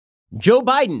Joe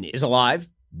Biden is alive,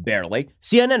 barely.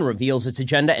 CNN reveals its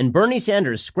agenda, and Bernie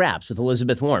Sanders scraps with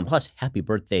Elizabeth Warren. Plus, happy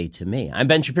birthday to me. I'm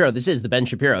Ben Shapiro. This is The Ben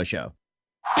Shapiro Show.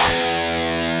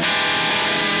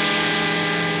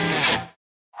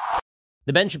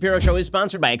 The Ben Shapiro Show is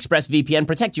sponsored by ExpressVPN.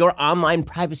 Protect your online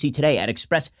privacy today at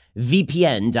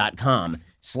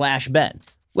expressvpn.com/Ben.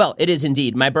 Well, it is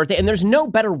indeed my birthday, and there's no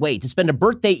better way to spend a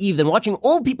birthday eve than watching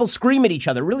old people scream at each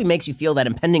other. It really makes you feel that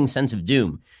impending sense of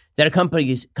doom that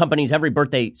accompanies every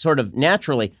birthday sort of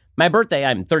naturally. My birthday,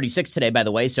 I'm 36 today, by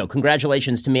the way, so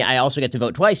congratulations to me. I also get to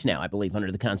vote twice now, I believe,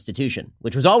 under the Constitution,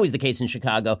 which was always the case in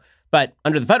Chicago. But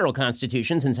under the federal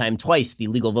Constitution, since I'm twice the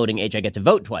legal voting age, I get to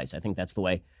vote twice. I think that's the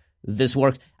way this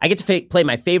works. I get to play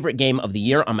my favorite game of the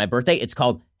year on my birthday. It's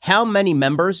called How Many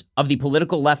Members of the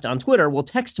Political Left on Twitter Will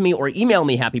Text Me or Email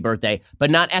Me Happy Birthday, but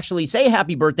not actually say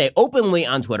happy birthday openly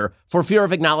on Twitter for fear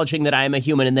of acknowledging that I am a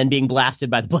human and then being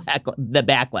blasted by the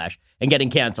backlash and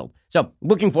getting canceled. So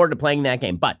looking forward to playing that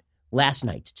game. But last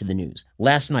night to the news.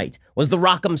 Last night was the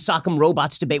Rock'em Sock'em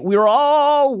Robots debate we were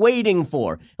all waiting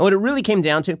for. And what it really came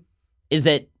down to is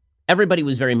that everybody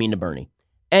was very mean to Bernie.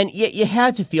 And yet you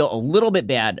had to feel a little bit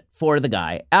bad for the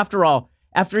guy. After all,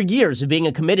 after years of being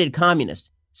a committed communist,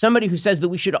 somebody who says that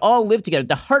we should all live together,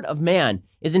 the heart of man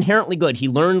is inherently good. He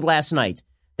learned last night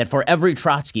that for every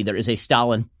Trotsky, there is a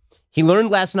Stalin. He learned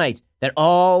last night that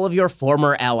all of your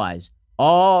former allies,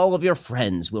 all of your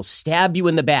friends will stab you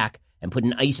in the back and put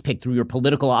an ice pick through your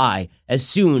political eye as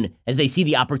soon as they see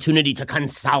the opportunity to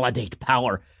consolidate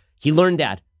power. He learned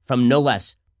that from no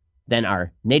less than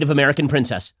our Native American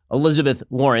princess, Elizabeth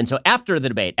Warren. So after the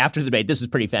debate, this is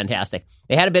pretty fantastic.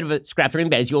 They had a bit of a scrap during the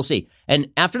debate, as you'll see. And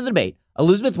after the debate,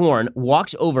 Elizabeth Warren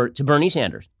walks over to Bernie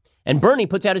Sanders, and Bernie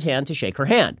puts out his hand to shake her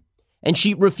hand. And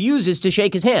she refuses to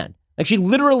shake his hand. Like, she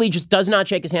literally just does not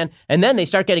shake his hand. And then they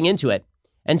start getting into it.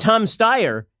 And Tom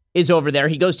Steyer is over there.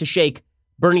 He goes to shake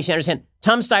Bernie Sanders' hand.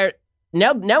 Tom Steyer,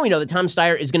 now we know that Tom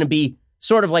Steyer is going to be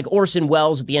sort of like Orson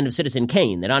Welles at the end of Citizen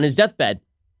Kane, that on his deathbed,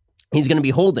 he's going to be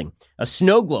holding a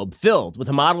snow globe filled with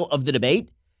a model of the debate.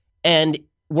 And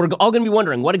we're all going to be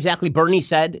wondering what exactly Bernie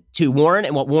said to Warren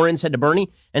and what Warren said to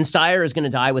Bernie. And Steyer is going to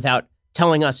die without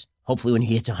telling us, hopefully when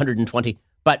he hits 120.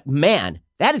 But man,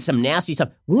 that is some nasty stuff.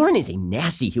 Warren is a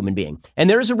nasty human being. And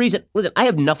there is a reason. Listen, I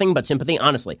have nothing but sympathy,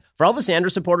 honestly, for all the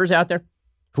Sanders supporters out there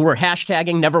who are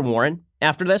hashtagging Never Warren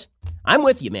after this. I'm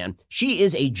with you, man. She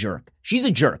is a jerk. She's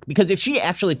a jerk. Because if she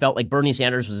actually felt like Bernie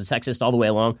Sanders was a sexist all the way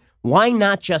along, why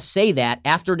not just say that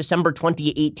after December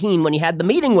 2018 when he had the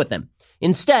meeting with him,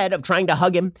 instead of trying to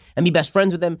hug him and be best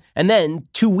friends with him? And then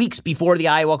 2 weeks before the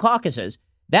Iowa caucuses,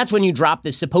 that's when you drop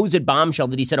this supposed bombshell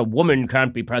that he said a woman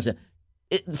can't be president.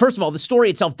 First of all, the story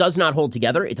itself does not hold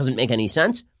together. It doesn't make any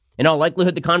sense. In all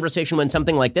likelihood, the conversation went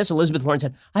something like this. Elizabeth Warren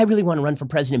said, I really want to run for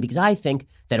president because I think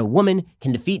that a woman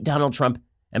can defeat Donald Trump.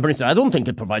 And Bernie said, I don't think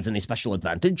it provides any special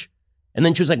advantage. And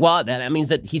then she was like, well, that means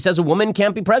that he says a woman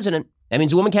can't be president. That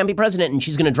means a woman can't be president. And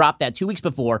she's going to drop that 2 weeks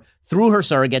before through her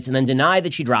surrogates and then deny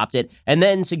that she dropped it and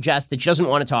then suggest that she doesn't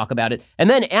want to talk about it. And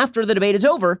then after the debate is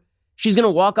over, she's going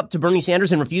to walk up to Bernie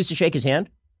Sanders and refuse to shake his hand.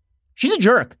 She's a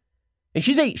jerk. And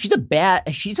she's a bad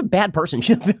person.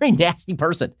 She's a very nasty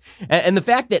person. And the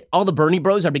fact that all the Bernie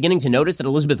bros are beginning to notice that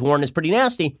Elizabeth Warren is pretty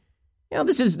nasty,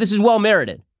 this is well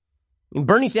merited.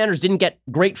 Bernie Sanders didn't get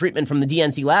great treatment from the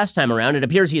DNC last time around. It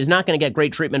appears he is not going to get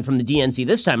great treatment from the DNC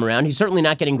this time around. He's certainly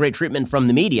not getting great treatment from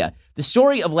the media. The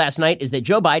story of last night is that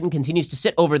Joe Biden continues to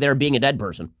sit over there being a dead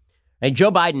person. Right?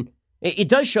 Joe Biden, it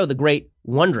does show the great,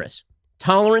 wondrous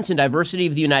tolerance and diversity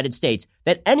of the United States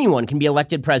that anyone can be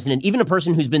elected president, even a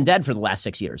person who's been dead for the last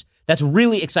 6 years. That's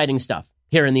really exciting stuff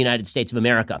here in the United States of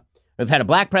America. We've had a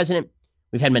black president.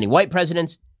 We've had many white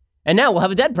presidents. And now we'll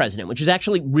have a dead president, which is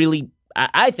actually really,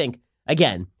 I think,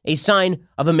 again, a sign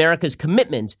of America's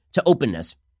commitment to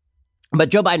openness. But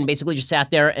Joe Biden basically just sat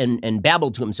there and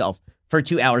babbled to himself for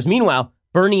 2 hours. Meanwhile,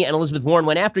 Bernie and Elizabeth Warren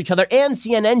went after each other, and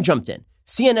CNN jumped in.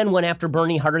 CNN went after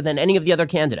Bernie harder than any of the other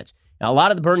candidates. Now, a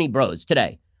lot of the Bernie bros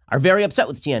today are very upset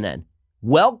with CNN.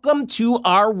 Welcome to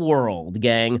our world,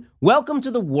 gang. Welcome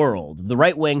to the world of the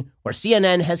right wing, where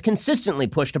CNN has consistently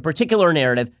pushed a particular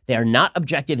narrative. They are not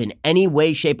objective in any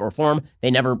way, shape, or form. They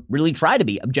never really try to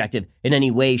be objective in any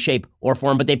way, shape, or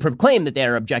form, but they proclaim that they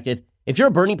are objective. If you're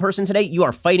a Bernie person today, you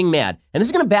are fighting mad. And this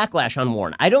is going to backlash on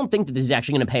Warren. I don't think that this is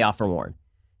actually going to pay off for Warren.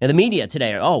 Now, the media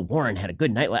today are, Warren had a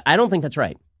good night. I don't think that's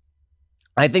right.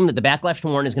 I think that the backlash to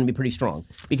Warren is going to be pretty strong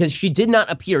because she did not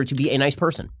appear to be a nice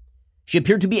person. She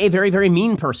appeared to be a very, very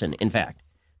mean person, in fact.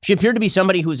 She appeared to be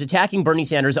somebody who was attacking Bernie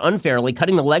Sanders unfairly,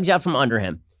 cutting the legs out from under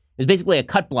him. It was basically a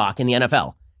cut block in the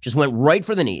NFL. Just went right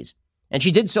for the knees. And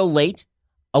she did so late,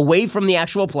 away from the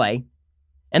actual play,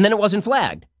 and then it wasn't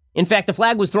flagged. In fact, the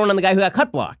flag was thrown on the guy who got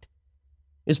cut blocked.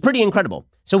 It was pretty incredible.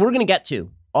 So we're going to get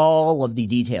to all of the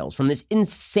details from this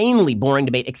insanely boring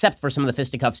debate, except for some of the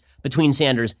fisticuffs between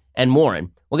Sanders and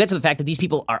Warren. We'll get to the fact that these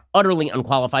people are utterly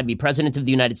unqualified to be president of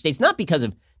the United States, not because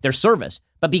of their service,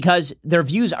 but because their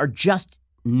views are just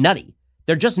nutty.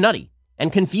 They're just nutty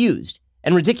and confused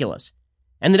and ridiculous.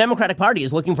 And the Democratic Party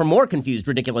is looking for more confused,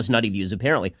 ridiculous, nutty views,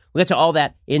 apparently. We'll get to all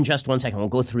that in just 1 second. We'll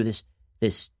go through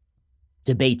this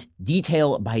debate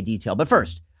detail by detail. But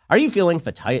first, are you feeling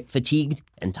fatigued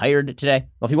and tired today?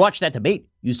 Well, if you watch that debate,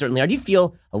 you certainly are. Do you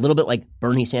feel a little bit like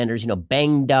Bernie Sanders,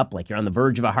 banged up, like you're on the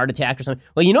verge of a heart attack or something?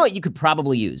 Well, you know what you could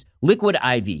probably use? Liquid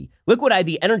IV. Liquid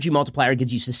IV Energy Multiplier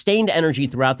gives you sustained energy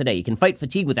throughout the day. You can fight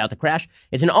fatigue without the crash.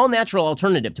 It's an all-natural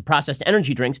alternative to processed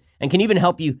energy drinks and can even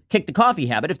help you kick the coffee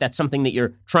habit if that's something that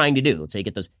you're trying to do. Let's say you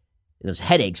get those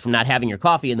headaches from not having your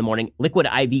coffee in the morning. Liquid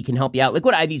IV can help you out.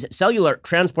 Liquid IV's cellular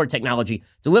transport technology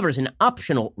delivers an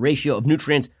optional ratio of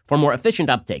nutrients for more efficient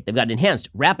uptake. They've got enhanced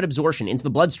rapid absorption into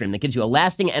the bloodstream that gives you a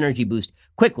lasting energy boost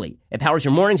quickly. It powers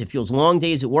your mornings. It fuels long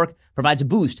days at work, provides a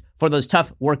boost for those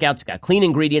tough workouts. It's got clean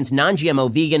ingredients,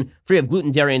 non-GMO, vegan, free of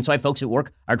gluten, dairy, and soy. Folks at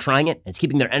work are trying it. It's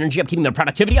keeping their energy up, keeping their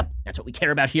productivity up. That's what we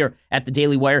care about here at the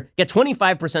Daily Wire. Get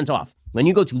 25% off when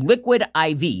you go to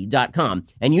liquidiv.com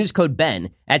and use code BEN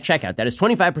at checkout. That is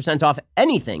 25% off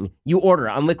anything you order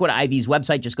on Liquid IV's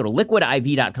website. Just go to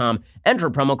liquidiv.com, enter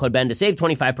promo code BEN to save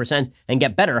 25% and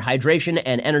get better hydration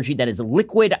and energy. That is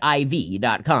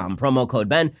liquidiv.com, promo code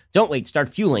BEN. Don't wait. Start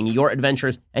fueling your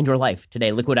adventures and your life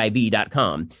today.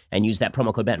 Liquidiv.com and use that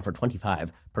promo code BEN for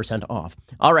 25% off.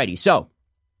 Alrighty, so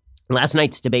last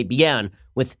night's debate began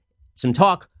with some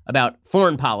talk about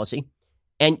foreign policy.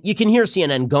 And you can hear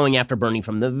CNN going after Bernie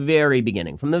from the very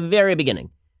beginning.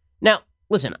 Now,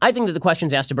 listen, I think that the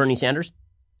questions asked to Bernie Sanders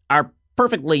are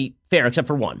perfectly fair, except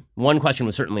for one. One question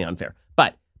was certainly unfair.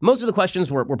 But most of the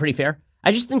questions were pretty fair.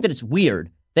 I just think that it's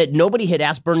weird that nobody had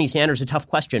asked Bernie Sanders a tough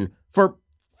question for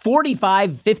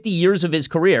 45, 50 years of his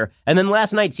career. And then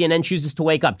last night, CNN chooses to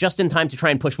wake up just in time to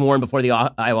try and push Warren before the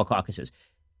Iowa caucuses.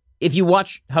 If you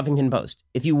watch Huffington Post,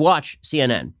 if you watch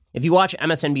CNN, if you watch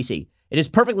MSNBC, it is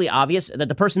perfectly obvious that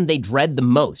the person they dread the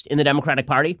most in the Democratic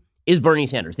Party is Bernie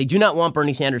Sanders. They do not want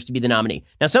Bernie Sanders to be the nominee.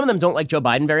 Now, some of them don't like Joe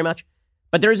Biden very much,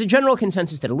 but there is a general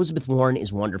consensus that Elizabeth Warren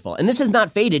is wonderful. And this has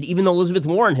not faded, even though Elizabeth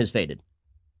Warren has faded.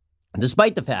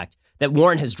 Despite the fact that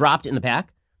Warren has dropped in the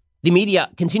pack, the media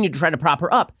continue to try to prop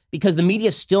her up because the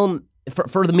media still,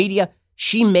 for the media,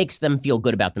 she makes them feel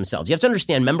good about themselves. You have to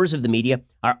understand, members of the media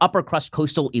are upper crust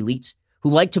coastal elites who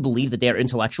like to believe that they are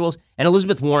intellectuals. And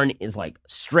Elizabeth Warren is like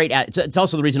straight at, it's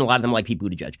also the reason a lot of them like Pete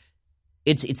Buttigieg.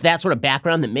 It's that sort of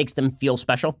background that makes them feel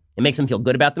special. It makes them feel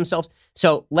good about themselves.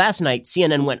 So last night,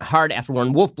 CNN went hard after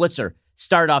Warren. Wolf Blitzer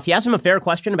started off. He asked him a fair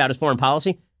question about his foreign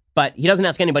policy, but he doesn't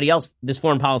ask anybody else this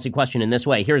foreign policy question in this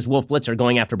way. Here's Wolf Blitzer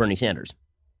going after Bernie Sanders.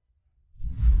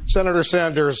 Senator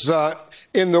Sanders,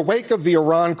 in the wake of the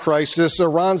Iran crisis,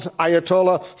 Iran's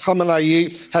Ayatollah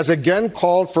Khamenei has again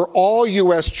called for all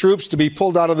U.S. troops to be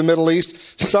pulled out of the Middle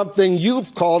East, something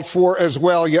you've called for as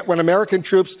well. Yet when American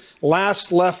troops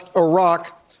last left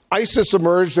Iraq, ISIS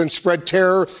emerged and spread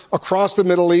terror across the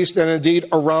Middle East and indeed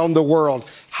around the world.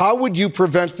 How would you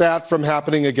prevent that from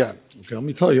happening again? Okay, let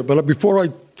me tell you. But before I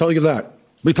tell you that,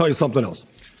 let me tell you something else.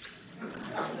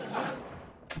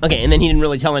 Okay, and then he didn't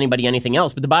really tell anybody anything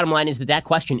else. But the bottom line is that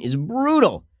question is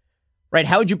brutal, right?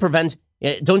 How would you prevent,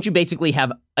 don't you basically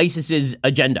have ISIS's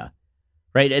agenda,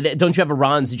 right? Don't you have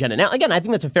Iran's agenda? Now, again, I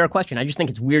think that's a fair question. I just think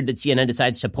it's weird that CNN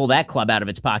decides to pull that club out of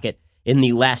its pocket in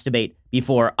the last debate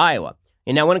before Iowa.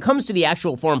 And now when it comes to the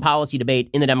actual foreign policy debate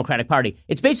in the Democratic Party,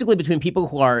 it's basically between people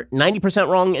who are 90%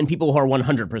 wrong and people who are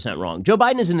 100% wrong. Joe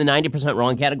Biden is in the 90%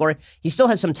 wrong category. He still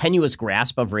has some tenuous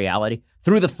grasp of reality.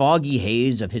 Through the foggy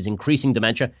haze of his increasing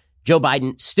dementia, Joe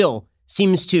Biden still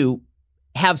seems to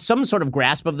have some sort of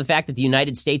grasp of the fact that the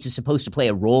United States is supposed to play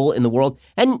a role in the world.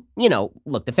 And,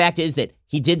 look, the fact is that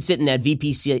he did sit in that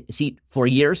VP seat for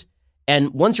years.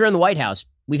 And once you're in the White House,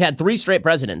 we've had 3 straight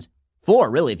presidents, 4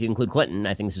 really, if you include Clinton,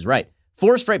 I think this is right.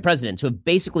 4 straight presidents who have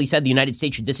basically said the United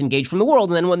States should disengage from the world,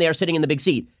 and then when they are sitting in the big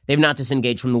seat, they've not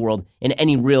disengaged from the world in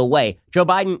any real way. Joe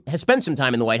Biden has spent some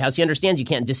time in the White House. He understands you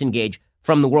can't disengage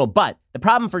from the world. But the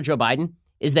problem for Joe Biden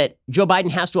is that Joe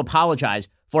Biden has to apologize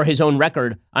for his own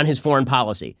record on his foreign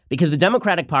policy because the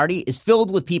Democratic Party is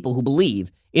filled with people who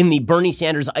believe in the Bernie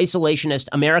Sanders isolationist,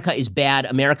 America is bad,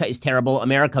 America is terrible,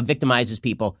 America victimizes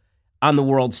people on the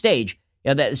world stage.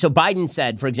 So Biden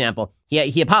said, for example,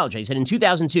 he apologized. He said in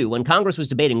 2002, when Congress was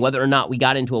debating whether or not we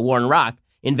got into a war in Iraq,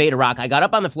 invade Iraq, I got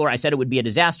up on the floor. I said it would be a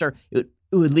disaster. It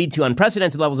would lead to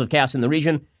unprecedented levels of chaos in the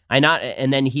region.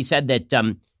 And then he said that,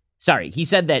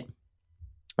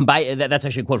 That's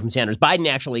actually a quote from Sanders. Biden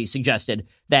actually suggested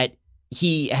that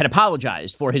he had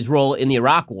apologized for his role in the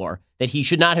Iraq War, that he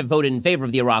should not have voted in favor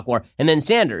of the Iraq War. And then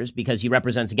Sanders, because he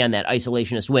represents, again, that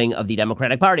isolationist wing of the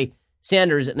Democratic Party,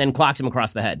 Sanders then clocks him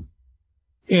across the head.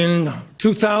 In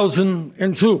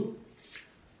 2002,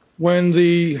 when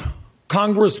the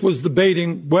Congress was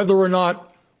debating whether or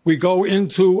not we go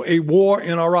into a war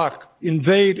in Iraq,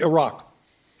 invade Iraq,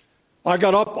 I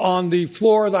got up on the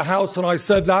floor of the House and I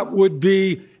said that would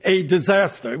be a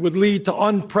disaster. It would lead to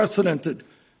unprecedented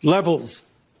levels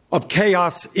of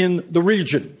chaos in the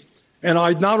region. And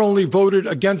I not only voted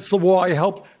against the war, I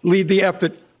helped lead the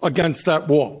effort against that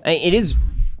war. It is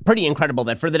pretty incredible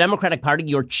that for the Democratic Party,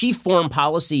 your chief foreign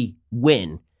policy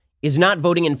win is not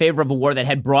voting in favor of a war that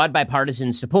had broad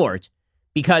bipartisan support,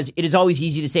 because it is always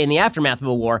easy to say in the aftermath of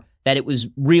a war that it was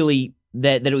really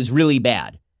that it was really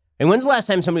bad. And when's the last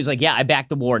time somebody was like, yeah, I backed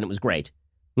the war and it was great?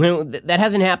 That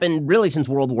hasn't happened really since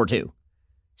World War II.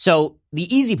 So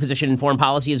the easy position in foreign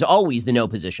policy is always the no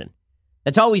position.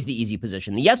 That's always the easy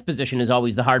position. The yes position is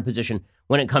always the hard position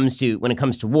when it comes to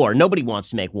war. Nobody wants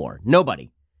to make war.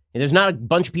 Nobody. There's not a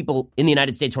bunch of people in the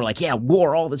United States who are like, yeah,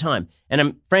 war all the time. And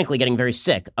I'm frankly getting very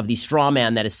sick of the straw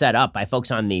man that is set up by folks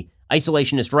on the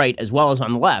isolationist right as well as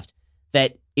on the left,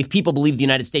 that if people believe the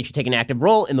United States should take an active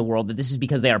role in the world, that this is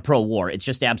because they are pro-war. It's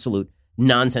just absolute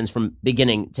nonsense from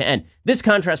beginning to end. This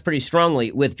contrasts pretty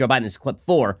strongly with Joe Biden. This is clip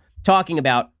 4, talking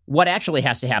about what actually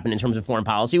has to happen in terms of foreign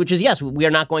policy, which is, yes, we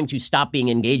are not going to stop being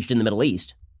engaged in the Middle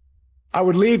East. I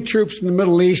would leave troops in the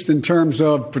Middle East in terms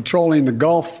of patrolling the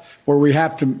Gulf, where we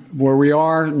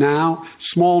are now,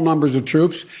 small numbers of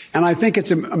troops. And I think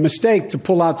it's a mistake to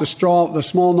pull out the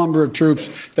small number of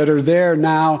troops that are there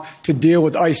now to deal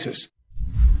with ISIS.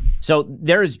 So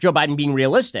there is Joe Biden being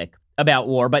realistic about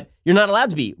war, but you're not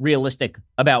allowed to be realistic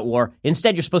about war.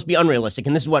 Instead, you're supposed to be unrealistic.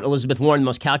 And this is what Elizabeth Warren, the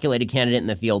most calculated candidate in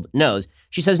the field, knows.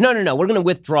 She says, no, we're going to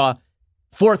withdraw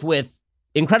forthwith,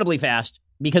 incredibly fast,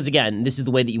 because, again, this is the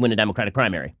way that you win a Democratic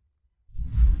primary.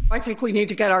 I think we need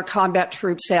to get our combat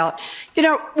troops out.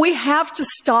 We have to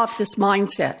stop this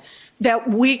mindset that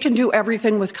we can do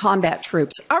everything with combat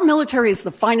troops. Our military is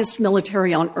the finest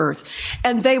military on earth,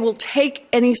 and they will take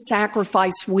any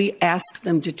sacrifice we ask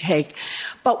them to take.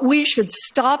 But we should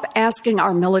stop asking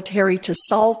our military to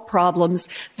solve problems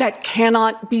that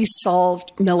cannot be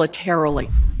solved militarily.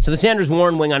 So the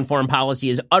Sanders-Warren wing on foreign policy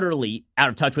is utterly out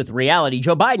of touch with reality.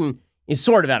 Joe Biden is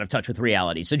sort of out of touch with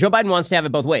reality. So Joe Biden wants to have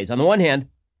it both ways. On the one hand,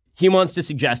 he wants to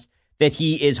suggest that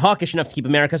he is hawkish enough to keep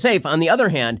America safe. On the other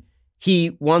hand,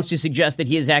 he wants to suggest that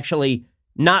he is actually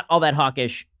not all that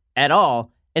hawkish at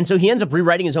all. And so he ends up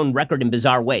rewriting his own record in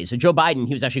bizarre ways. So Joe Biden,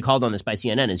 he was actually called on this by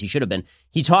CNN, as he should have been.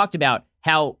 He talked about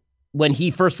how when he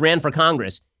first ran for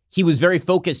Congress, he was very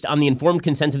focused on the informed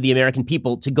consent of the American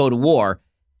people to go to war.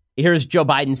 Here's Joe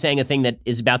Biden saying a thing that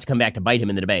is about to come back to bite him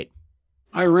in the debate.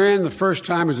 I ran the first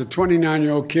time as a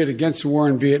 29-year-old kid against the war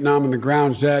in Vietnam on the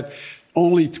grounds that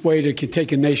only way to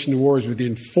take a nation to war is with the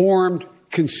informed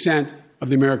consent of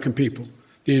the American people.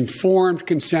 The informed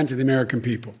consent of the American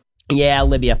people. Yeah,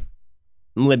 Libya,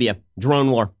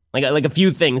 drone war, like a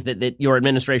few things that your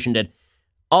administration did.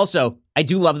 Also, I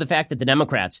do love the fact that the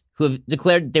Democrats, who have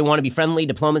declared they want to be friendly,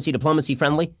 diplomacy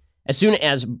friendly, as soon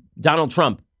as Donald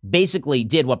Trump basically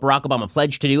did what Barack Obama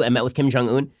pledged to do and met with Kim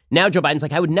Jong-un, now Joe Biden's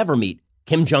like, I would never meet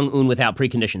Kim Jong-un without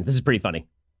preconditions. This is pretty funny.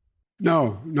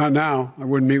 No, not now. I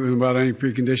wouldn't meet with him without any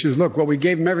preconditions. Look, we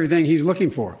gave him everything he's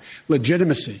looking for.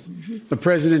 Legitimacy. Mm-hmm. The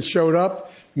president showed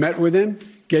up, met with him,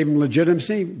 gave him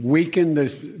legitimacy, weakened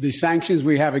the sanctions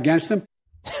we have against him.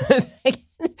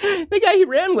 The guy he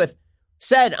ran with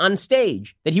said on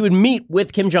stage that he would meet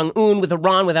with Kim Jong-un, with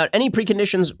Iran, without any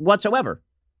preconditions whatsoever.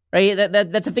 Right?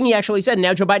 That's a thing he actually said.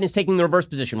 Now Joe Biden is taking the reverse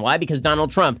position. Why? Because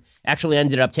Donald Trump actually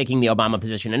ended up taking the Obama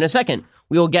position. In a second,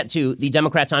 we will get to the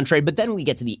Democrats' entree, but then we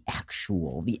get to the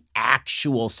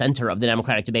actual center of the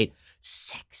Democratic debate,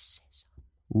 sexism.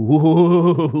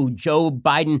 Ooh, Joe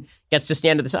Biden gets to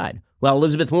stand to the side, while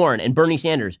Elizabeth Warren and Bernie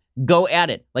Sanders go at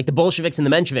it like the Bolsheviks and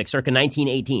the Mensheviks circa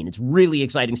 1918. It's really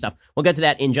exciting stuff. We'll get to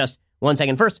that in just 1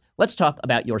 second. First, let's talk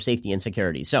about your safety and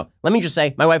security. So let me just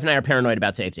say, my wife and I are paranoid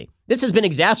about safety. This has been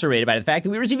exacerbated by the fact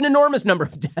that we receive an enormous number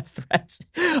of death threats.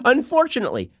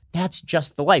 Unfortunately, that's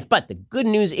just the life. But the good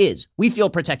news is we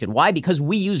feel protected. Why? Because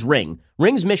we use Ring.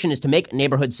 Ring's mission is to make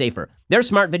neighborhoods safer. Their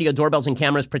smart video doorbells and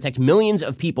cameras protect millions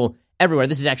of people everywhere.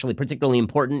 This is actually particularly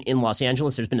important in Los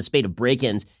Angeles. There's been a spate of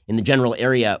break-ins in the general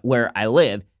area where I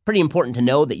live. Pretty important to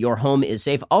know that your home is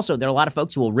safe. Also, there are a lot of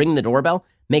folks who will ring the doorbell,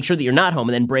 make sure that you're not home,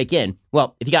 and then break in.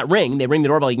 Well, if you got Ring, they ring the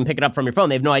doorbell, you can pick it up from your phone.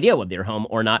 They have no idea whether you're home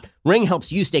or not. Ring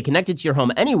helps you stay connected to your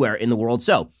home anywhere in the world.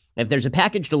 So if there's a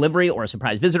package delivery or a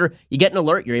surprise visitor, you get an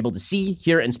alert. You're able to see,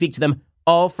 hear, and speak to them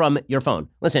all from your phone.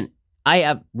 Listen, I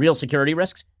have real security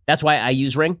risks. That's why I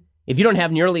use Ring. If you don't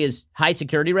have nearly as high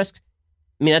security risks,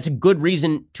 I mean, that's a good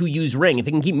reason to use Ring. If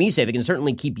it can keep me safe, it can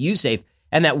certainly keep you safe.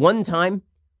 And that one time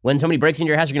when somebody breaks into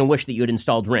your house, you're going to wish that you had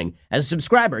installed Ring. As a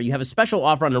subscriber, you have a special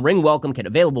offer on the Ring Welcome Kit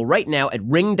available right now at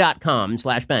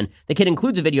ring.com/Ben. The kit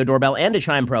includes a video doorbell and a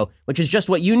Chime Pro, which is just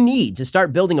what you need to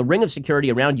start building a ring of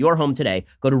security around your home today.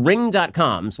 Go to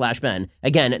ring.com/Ben.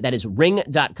 Again, that is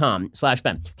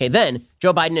ring.com/Ben. Okay, then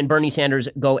Joe Biden and Bernie Sanders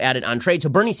go at it on trade. So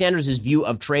Bernie Sanders' view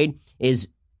of trade is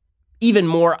even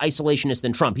more isolationist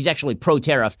than Trump. He's actually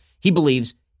pro-tariff. He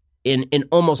believes in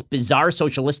almost bizarre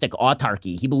socialistic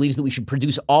autarky. He believes that we should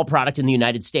produce all product in the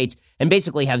United States and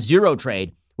basically have zero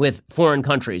trade with foreign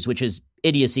countries, which is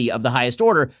idiocy of the highest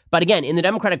order. But again, in the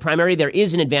Democratic primary, there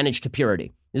is an advantage to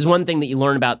purity. This is one thing that you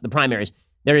learn about the primaries.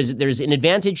 There's an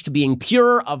advantage to being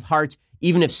pure of heart,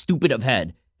 even if stupid of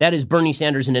head. That is Bernie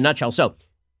Sanders in a nutshell. So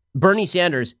Bernie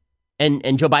Sanders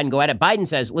and Joe Biden go at it. Biden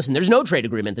says, listen, there's no trade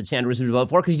agreement that Sanders would vote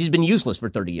for because he's been useless for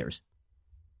 30 years.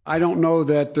 I don't know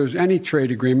that there's any trade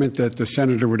agreement that the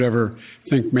senator would ever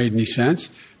think made any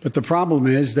sense. But the problem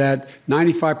is that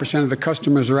 95% of the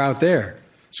customers are out there.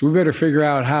 So we better figure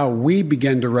out how we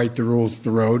begin to write the rules of the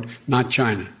road, not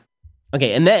China.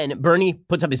 Okay, and then Bernie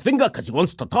puts up his finger because he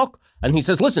wants to talk. And he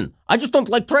says, listen, I just don't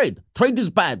like trade. Trade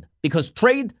is bad because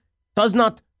trade does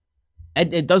not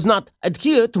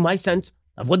adhere to my sense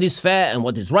of what is fair and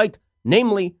what is right,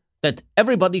 namely that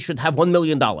everybody should have $1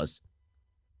 million.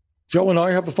 Joe and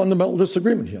I have a fundamental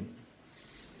disagreement here,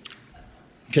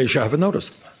 in case you haven't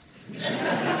noticed.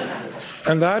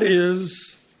 And that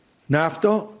is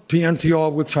NAFTA,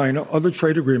 PNTR with China, other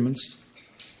trade agreements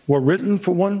were written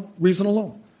for one reason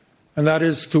alone, and that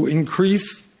is to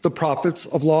increase the profits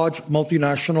of large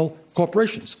multinational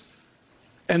corporations.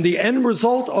 And the end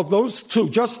result of those two,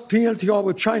 just PNTR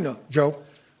with China, Joe,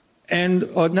 and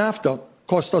NAFTA,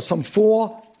 cost us some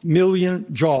 4 million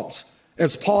jobs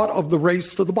as part of the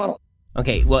race to the bottom.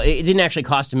 Okay, well, it didn't actually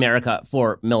cost America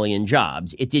 4 million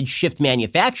jobs. It did shift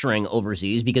manufacturing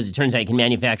overseas because it turns out you can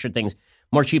manufacture things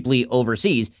more cheaply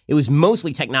overseas. It was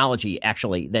mostly technology,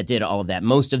 actually, that did all of that.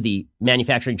 Most of the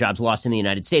manufacturing jobs lost in the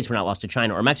United States were not lost to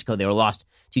China or Mexico. They were lost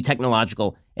to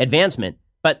technological advancement.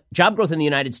 But job growth in the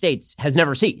United States has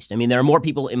never ceased. I mean, there are more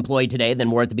people employed today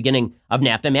than were at the beginning of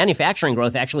NAFTA. Manufacturing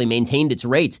growth actually maintained its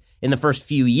rates in the first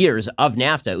few years of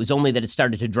NAFTA. It was only that it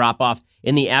started to drop off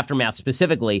in the aftermath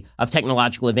specifically of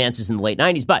technological advances in the late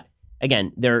 90s. But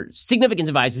again, there are significant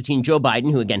divides between Joe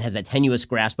Biden, who again has that tenuous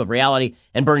grasp of reality,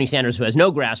 and Bernie Sanders, who has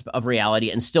no grasp of reality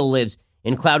and still lives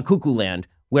in cloud cuckoo land,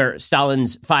 where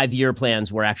Stalin's 5-year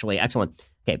plans were actually excellent.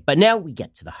 Okay, but now we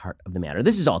get to the heart of the matter.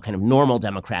 This is all kind of normal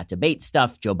Democrat debate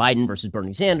stuff. Joe Biden versus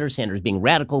Bernie Sanders, Sanders being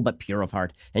radical but pure of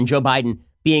heart, and Joe Biden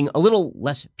being a little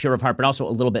less pure of heart but also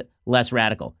a little bit less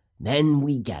radical. Then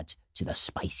we get to the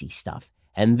spicy stuff.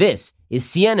 And this is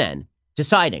CNN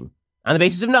deciding, on the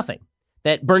basis of nothing,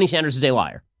 that Bernie Sanders is a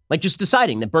liar. Like just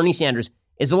deciding that Bernie Sanders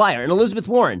is a liar. And Elizabeth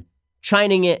Warren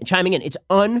chiming in. It's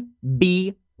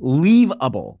unbelievable.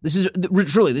 This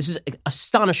is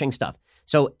astonishing stuff.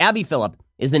 So Abby Phillip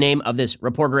is the name of this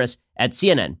reporteress at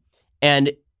CNN.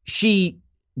 And she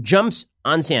jumps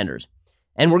on Sanders.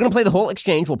 And we're going to play the whole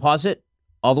exchange. We'll pause it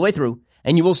all the way through.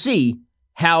 And you will see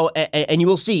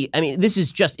this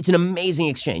is just, it's an amazing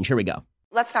exchange. Here we go.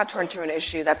 Let's now turn to an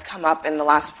issue that's come up in the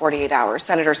last 48 hours.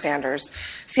 Senator Sanders.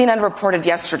 CNN reported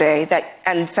yesterday that,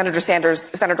 and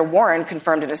Senator Warren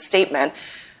confirmed in a statement,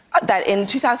 that in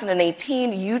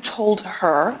 2018, you told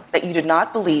her that you did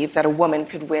not believe that a woman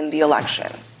could win the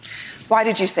election. Why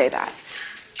did you say that?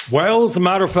 Well, as a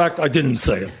matter of fact, I didn't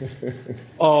say it.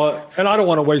 And I don't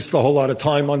want to waste a whole lot of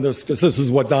time on this because this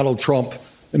is what Donald Trump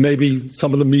and maybe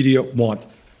some of the media want.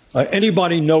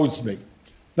 Anybody knows me,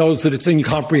 knows that it's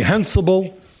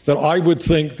incomprehensible that I would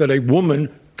think that a woman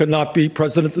could not be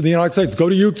president of the United States. Go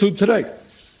to YouTube today.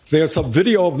 There's a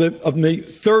video of me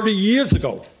 30 years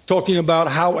ago talking about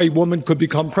how a woman could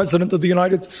become president of the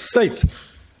United States.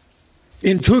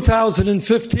 In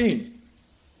 2015,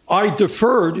 I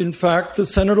deferred, in fact, to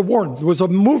Senator Warren. There was a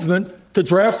movement to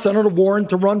draft Senator Warren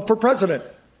to run for president.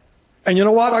 And you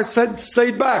know what? I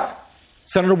stayed back.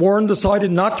 Senator Warren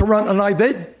decided not to run, and I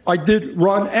did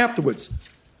run afterwards.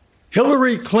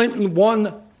 Hillary Clinton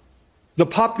won the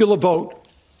popular vote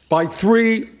by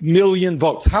 3 million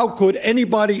votes. How could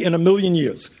anybody in a million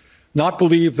years not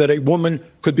believe that a woman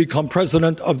could become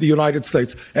president of the United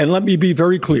States? And let me be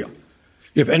very clear.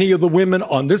 If any of the women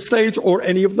on this stage or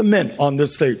any of the men on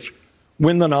this stage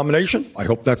win the nomination, I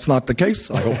hope that's not the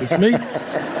case. I hope it's me.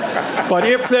 But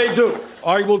if they do,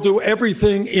 I will do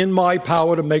everything in my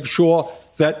power to make sure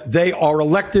that they are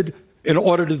elected in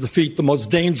order to defeat the most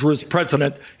dangerous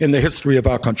president in the history of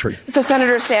our country. So,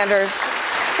 Senator Sanders,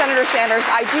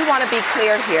 I do want to be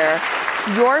clear here.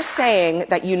 You're saying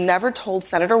that you never told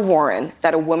Senator Warren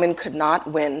that a woman could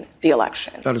not win the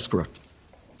election. That is correct.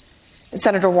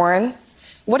 Senator Warren,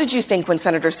 what did you think when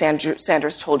Senator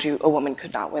Sanders told you a woman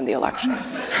could not win the election?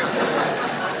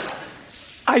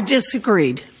 I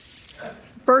disagreed.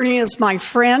 Bernie is my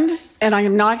friend, and I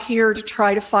am not here to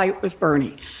try to fight with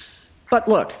Bernie. But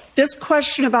look, this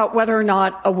question about whether or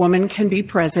not a woman can be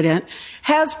president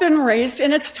has been raised,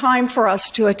 and it's time for us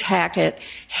to attack it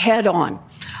head on.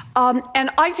 And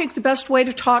I think the best way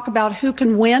to talk about who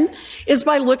can win is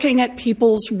by looking at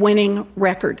people's winning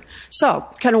record. So,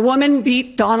 can a woman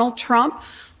beat Donald Trump?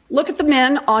 Look at the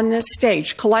men on this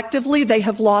stage. Collectively, they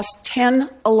have lost 10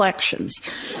 elections.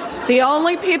 The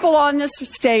only people on this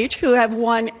stage who have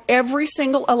won every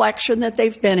single election that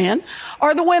they've been in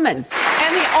are the women.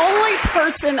 And the only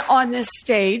person on this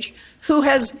stage who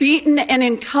has beaten an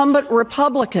incumbent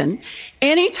Republican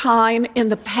any time in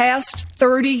the past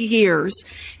 30 years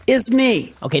is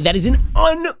me. Okay, that is an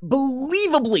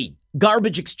unbelievably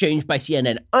garbage exchange by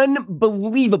CNN.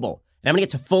 Unbelievable. And I'm going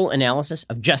to get to full analysis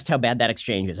of just how bad that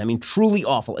exchange is. I mean, truly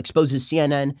awful. Exposes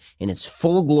CNN in its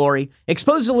full glory.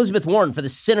 Exposes Elizabeth Warren for the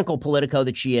cynical Politico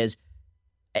that she is.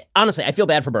 Honestly, I feel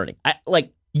bad for Bernie.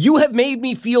 You have made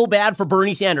me feel bad for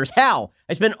Bernie Sanders. How?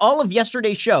 I spent all of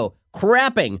yesterday's show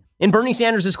crapping in Bernie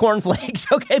Sanders' cornflakes,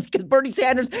 okay? Because Bernie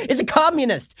Sanders is a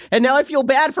communist. And now I feel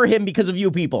bad for him because of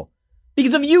you people.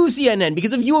 Because of you, CNN.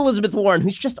 Because of you, Elizabeth Warren,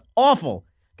 who's just awful.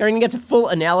 We're going to get to full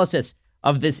analysis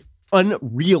of this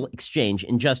unreal exchange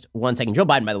in just 1 second. Joe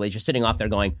Biden, by the way, is just sitting off there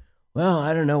going, well,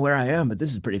 I don't know where I am, but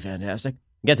this is pretty fantastic.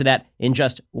 We'll get to that in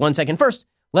just 1 second. First,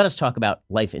 let us talk about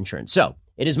life insurance. So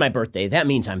it is my birthday. That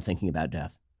means I'm thinking about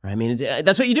death. I mean,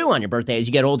 that's what you do on your birthday. As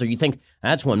you get older, you think,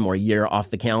 that's one more year off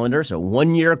the calendar, so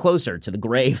 1 year closer to the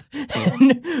grave.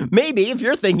 And maybe if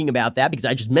you're thinking about that, because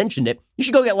I just mentioned it, you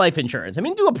should go get life insurance. I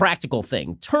mean, do a practical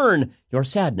thing. Turn your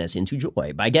sadness into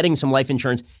joy by getting some life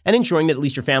insurance and ensuring that at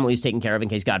least your family is taken care of in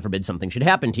case, God forbid, something should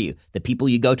happen to you. The people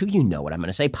you go to, you know what I'm going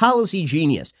to say. Policy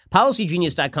Genius.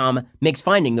 PolicyGenius.com makes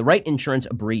finding the right insurance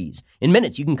a breeze. In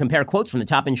minutes, you can compare quotes from the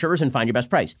top insurers and find your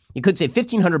best price. You could save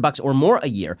 $1,500 or more a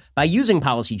year by using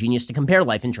Policy Genius to compare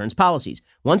life insurance policies.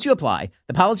 Once you apply,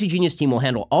 the Policy Genius team will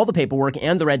handle all the paperwork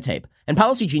and the red tape. And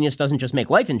Policy Genius doesn't just make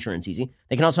life insurance easy.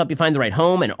 They can also help you find the right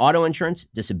home and auto insurance,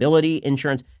 disability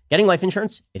insurance. Getting life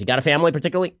insurance, if you got a family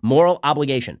particularly, moral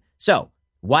obligation. So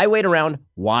why wait around?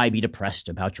 Why be depressed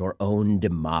about your own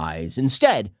demise?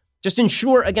 Instead, just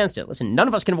insure against it. Listen, none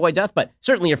of us can avoid death, but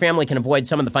certainly your family can avoid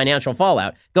some of the financial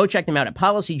fallout. Go check them out at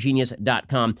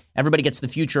PolicyGenius.com. Everybody gets the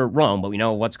future wrong, but we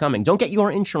know what's coming. Don't get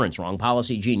your insurance wrong.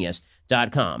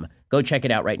 PolicyGenius.com. Go check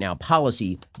it out right now.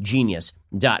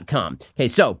 PolicyGenius.com. Okay,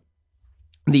 so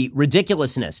the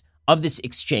ridiculousness of this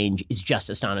exchange is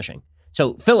just astonishing.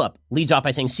 So Philip leads off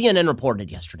by saying CNN reported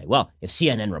yesterday. Well, if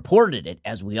CNN reported it,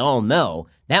 as we all know,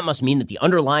 that must mean that the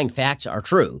underlying facts are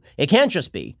true. It can't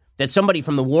just be that somebody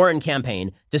from the Warren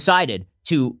campaign decided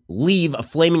to leave a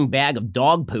flaming bag of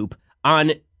dog poop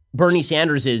on Bernie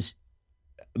Sanders'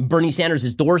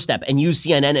 doorstep and use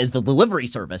CNN as the delivery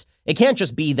service. It can't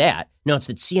just be that. No, it's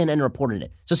that CNN reported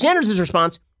it. So Sanders'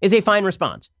 response is a fine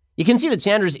response. You can see that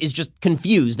Sanders is just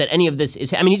confused that any of this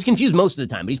is, I mean, he's confused most of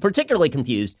the time, but he's particularly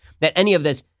confused that any of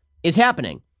this is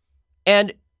happening.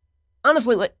 And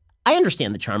honestly, I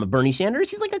understand the charm of Bernie Sanders.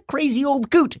 He's like a crazy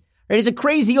old coot, right? He's a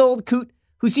crazy old coot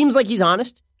who seems like he's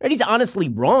honest, right? He's honestly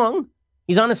wrong.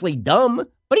 He's honestly dumb,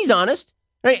 but he's honest,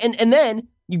 right? And then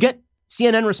you get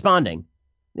CNN responding,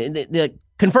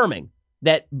 confirming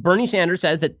that Bernie Sanders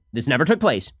says that this never took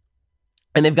place.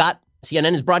 And they've got,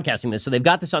 CNN is broadcasting this, so they've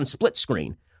got this on split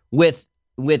screen with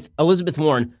Elizabeth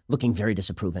Warren looking very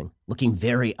disapproving, looking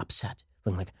very upset,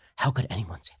 looking like, how could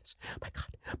anyone say this? My God,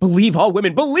 believe all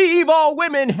women,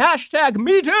 hashtag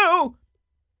me too.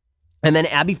 And then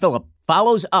Abby Phillip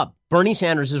follows up Bernie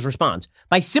Sanders' response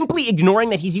by simply ignoring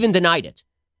that he's even denied it.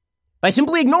 By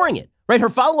simply ignoring it, right? Her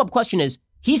follow-up question is,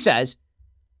 he says,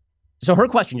 so her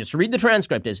question, just to read the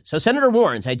transcript is, so Senator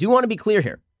Warren, I do want to be clear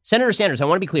here. Senator Sanders, I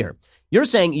want to be clear here. You're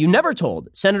saying you never told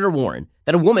Senator Warren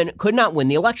that a woman could not win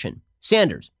the election.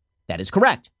 Sanders, that is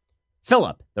correct.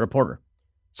 Phillip, the reporter.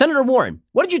 Senator Warren,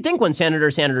 what did you think when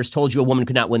Senator Sanders told you a woman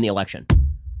could not win the election?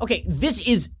 Okay, this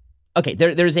is, okay,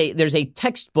 there's a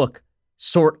textbook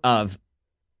sort of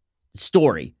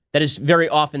story that is very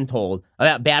often told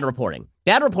about bad reporting.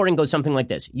 Bad reporting goes something like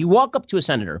this. You walk up to a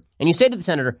senator and you say to the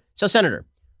senator, so Senator,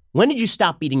 when did you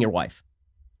stop beating your wife?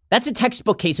 That's a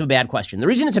textbook case of a bad question. The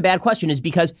reason it's a bad question is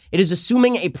because it is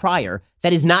assuming a prior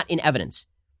that is not in evidence.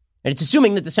 And it's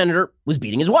assuming that the senator was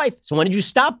beating his wife. So when did you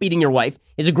stop beating your wife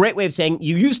is a great way of saying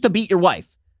you used to beat your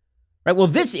wife. Right? Well,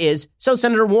 this is, so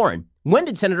Senator Warren, when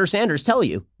did Senator Sanders tell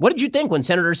you? What did you think when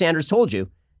Senator Sanders told you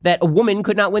that a woman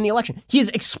could not win the election? He has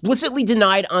explicitly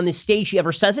denied on this stage he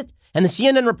ever says it. And the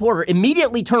CNN reporter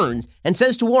immediately turns and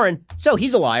says to Warren, so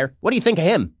he's a liar. What do you think of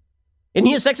him? Isn't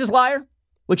he a sexist liar?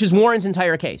 Which is Warren's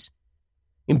entire case.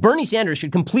 And Bernie Sanders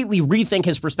should completely rethink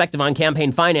his perspective on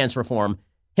campaign finance reform.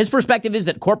 His perspective is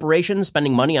that corporations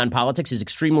spending money on politics is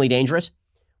extremely dangerous.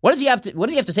 What does he have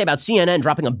to say about CNN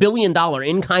dropping $1 billion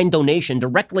in-kind donation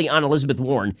directly on Elizabeth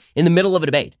Warren in the middle of a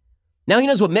debate? Now he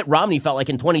knows what Mitt Romney felt like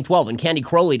in 2012 when Candy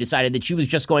Crowley decided that she was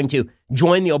just going to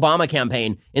join the Obama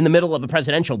campaign in the middle of a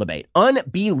presidential debate.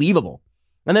 Unbelievable.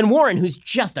 And then Warren, who's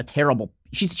just a terrible,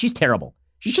 she's terrible.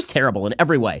 She's just terrible in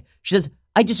every way. She says,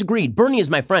 I disagreed. Bernie is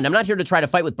my friend. I'm not here to try to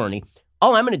fight with Bernie.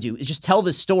 All I'm going to do is just tell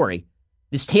this story,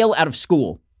 this tale out of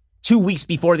school, 2 weeks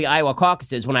before the Iowa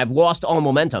caucuses when I've lost all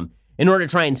momentum in order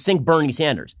to try and sink Bernie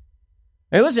Sanders.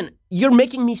 Hey, listen, you're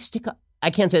making me stick up.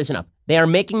 I can't say this enough. They are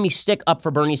making me stick up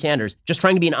for Bernie Sanders, just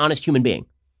trying to be an honest human being.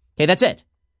 Okay, that's it.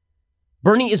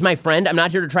 Bernie is my friend. I'm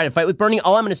not here to try to fight with Bernie.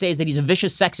 All I'm going to say is that he's a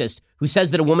vicious sexist who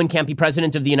says that a woman can't be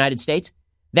president of the United States.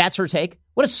 That's her take.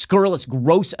 What a scurrilous,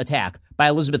 gross attack by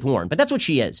Elizabeth Warren. But that's what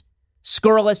she is.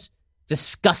 Scurrilous,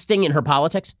 disgusting in her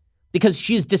politics because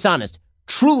she is dishonest,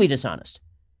 truly dishonest.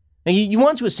 Now, you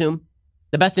want to assume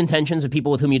the best intentions of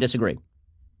people with whom you disagree.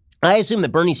 I assume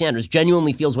that Bernie Sanders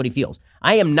genuinely feels what he feels.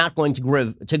 I am not going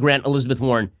to grant Elizabeth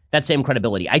Warren that same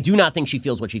credibility. I do not think she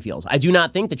feels what she feels. I do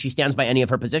not think that she stands by any of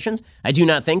her positions. I do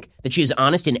not think that she is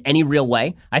honest in any real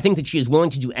way. I think that she is willing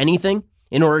to do anything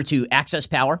in order to access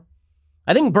power.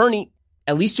 I think Bernie,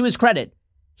 at least to his credit,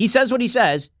 he says what he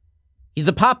says. He's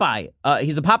the Popeye.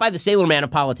 The Sailor Man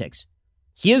of politics.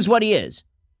 He is what he is.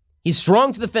 He's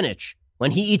strong to the finish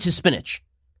when he eats his spinach.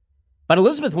 But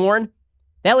Elizabeth Warren,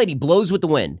 that lady blows with the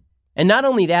wind. And not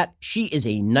only that, she is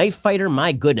a knife fighter.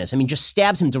 My goodness. I mean, just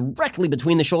stabs him directly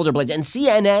between the shoulder blades. And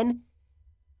CNN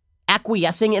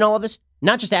acquiescing in all of this,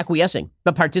 not just acquiescing,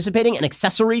 but participating, an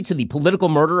accessory to the political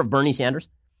murder of Bernie Sanders.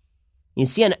 You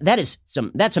see, that's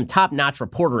some top-notch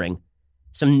reporting,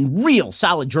 some real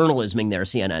solid journalisming there,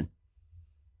 CNN.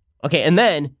 Okay, and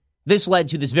then this led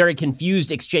to this very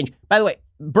confused exchange. By the way,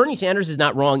 Bernie Sanders is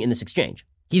not wrong in this exchange.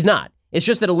 He's not. It's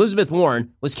just that Elizabeth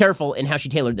Warren was careful in how she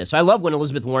tailored this. So I love when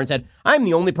Elizabeth Warren said, I'm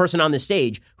the only person on this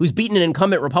stage who's beaten an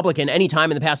incumbent Republican any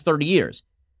time in the past 30 years.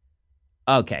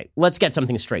 Okay, let's get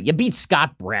something straight. You beat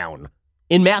Scott Brown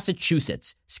in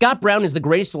Massachusetts. Scott Brown is the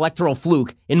greatest electoral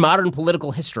fluke in modern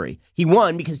political history. He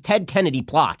won because Ted Kennedy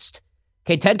plotzed.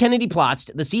 Okay, Ted Kennedy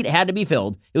plotzed. The seat had to be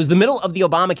filled. It was the middle of the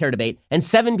Obamacare debate, and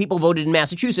 7 people voted in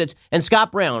Massachusetts, and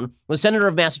Scott Brown was senator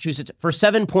of Massachusetts for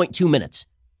 7.2 minutes.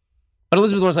 But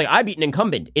Elizabeth Warren's like, I beat an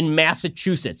incumbent in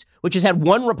Massachusetts, which has had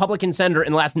 1 Republican senator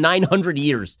in the last 900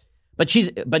 years. But she's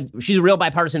a real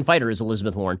bipartisan fighter, is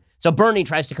Elizabeth Warren. So Bernie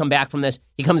tries to come back from this.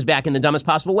 He comes back in the dumbest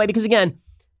possible way because, again,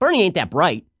 Bernie ain't that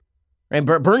bright. Right?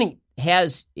 Bernie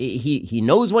he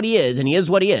knows what he is, and he is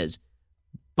what he is.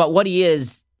 But what he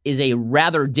is a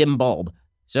rather dim bulb.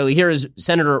 So here is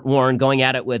Senator Warren going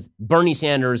at it with Bernie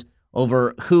Sanders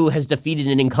over who has defeated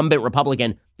an incumbent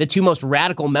Republican, the 2 most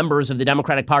radical members of the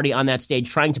Democratic Party on that stage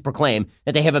trying to proclaim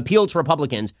that they have appealed to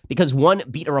Republicans because one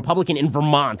beat a Republican in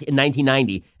Vermont in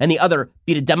 1990 and the other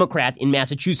beat a Democrat in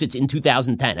Massachusetts in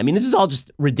 2010. I mean, this is all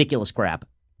just ridiculous crap.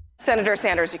 Senator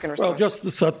Sanders, you can respond. Well, just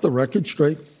to set the record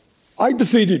straight, I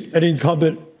defeated an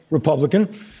incumbent Republican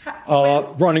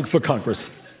running for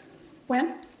Congress.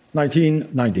 When?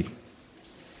 1990.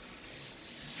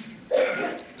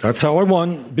 That's how I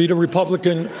won, beat a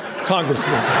Republican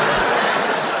congressman.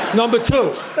 Number 2,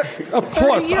 of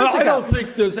course, I don't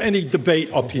think there's any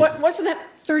debate up here. Wasn't it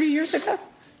 30 years ago?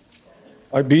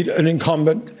 I beat an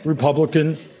incumbent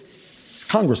Republican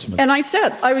congressman. And I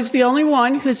said I was the only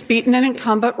one who's beaten an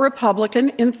incumbent Republican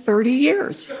in 30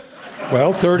 years.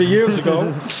 Well, 30 years ago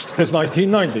was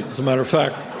 1990, as a matter of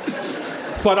fact.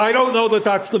 But I don't know that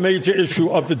that's the major issue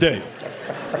of the day.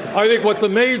 I think what the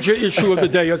major issue of the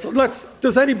day is,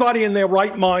 does anybody in their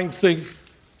right mind think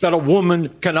that a woman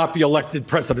cannot be elected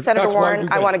president. Senator Warren,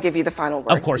 I want to give you the final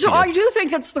word. Of course. So I do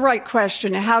think it's the right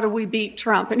question. How do we beat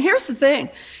Trump? And here's the thing.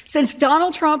 Since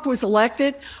Donald Trump was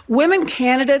elected, women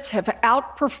candidates have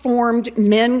outperformed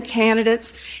men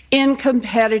candidates in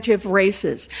competitive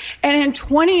races. And in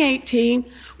 2018,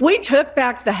 we took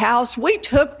back the House. We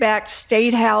took back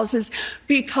state houses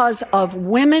because of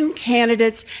women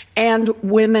candidates and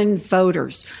women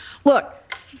voters. Look,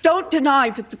 don't deny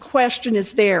that the question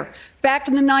is there. Back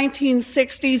in the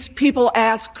 1960s, people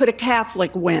asked, could a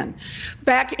Catholic win?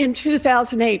 Back in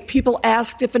 2008, people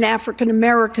asked if an African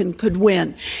American could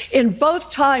win. In both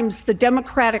times, the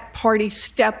Democratic Party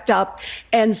stepped up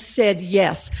and said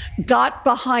yes, got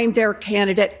behind their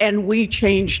candidate, and we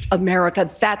changed America.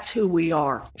 That's who we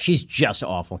are. She's just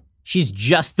awful. She's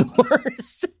just the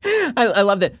worst. I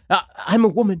love that. I'm a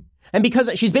woman. And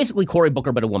because she's basically Cory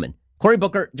Booker, but a woman. Cory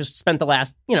Booker just spent the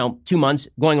last, 2 months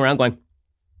going around going,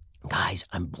 guys,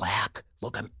 I'm black.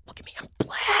 Look at me, I'm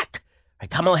black. Right,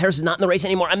 Kamala Harris is not in the race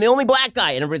anymore. I'm the only black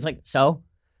guy. And everybody's like, so?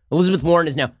 Elizabeth Warren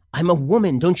is now, I'm a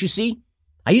woman, don't you see?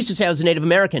 I used to say I was a Native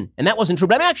American, and that wasn't true,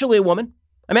 but I'm actually a woman.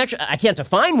 I can't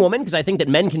define woman because I think that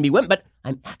men can be women, but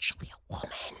I'm actually a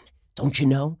woman. Don't you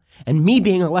know? And me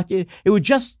being elected,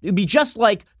 it'd be just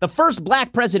like the first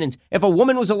black president if a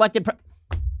woman was elected.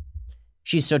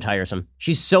 She's so tiresome.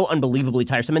 She's so unbelievably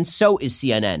tiresome, and so is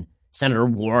CNN. Senator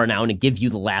Warren, I want to give you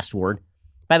the last word.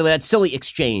 By the way, that silly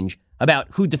exchange about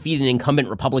who defeated an incumbent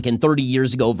Republican 30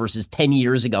 years ago versus 10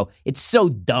 years ago, it's so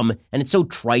dumb, and it's so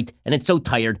trite, and it's so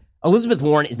tired. Elizabeth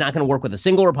Warren is not going to work with a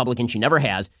single Republican. She never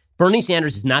has. Bernie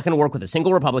Sanders is not going to work with a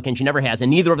single Republican. She never has, and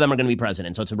neither of them are going to be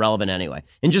president, so it's irrelevant anyway.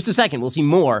 In just a second, we'll see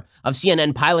more of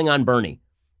CNN piling on Bernie.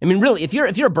 I mean, really, if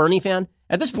you're a Bernie fan,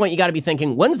 at this point, you got to be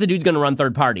thinking, when's the dude going to run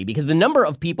third party? Because the number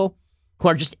of people who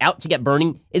are just out to get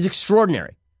Bernie is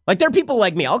extraordinary. Like, there are people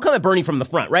like me. I'll come at Bernie from the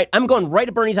front, right? I'm going right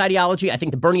at Bernie's ideology. I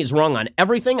think that Bernie is wrong on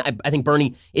everything. I think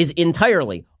Bernie is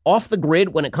entirely off the grid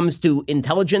when it comes to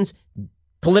intelligence,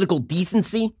 political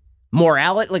decency,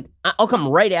 morality. Like, I'll come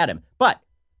right at him. But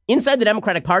inside the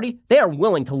Democratic Party, they are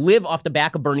willing to live off the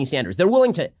back of Bernie Sanders. They're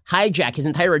willing to hijack his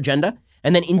entire agenda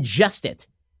and then ingest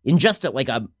it like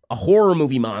a horror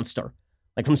movie monster,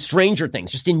 like from Stranger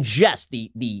Things. Just ingest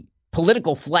the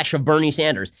political flesh of Bernie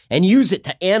Sanders and use it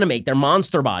to animate their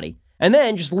monster body and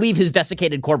then just leave his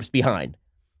desiccated corpse behind.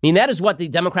 I mean, that is what the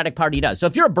Democratic Party does. So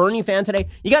if you're a Bernie fan today,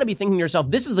 you got to be thinking to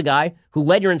yourself, this is the guy who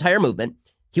led your entire movement.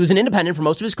 He was an independent for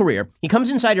most of his career. He comes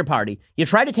inside your party. You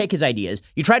try to take his ideas.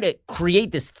 You try to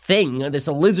create this thing, this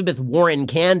Elizabeth Warren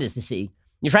candidacy.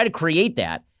 You try to create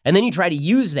that. And then you try to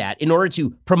use that in order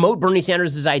to promote Bernie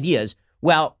Sanders' ideas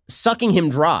while sucking him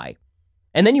dry.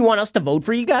 And then you want us to vote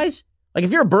for you guys? Like,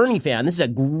 if you're a Bernie fan, this is a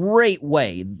great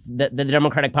way that the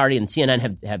Democratic Party and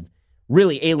CNN have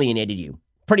really alienated you.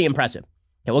 Pretty impressive.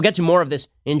 Okay, we'll get to more of this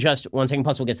in just 1 second.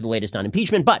 Plus, we'll get to the latest on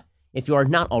impeachment. But if you are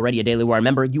not already a Daily Wire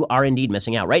member, you are indeed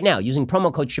missing out. Right now, using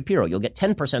promo code Shapiro, you'll get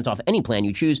 10% off any plan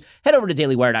you choose. Head over to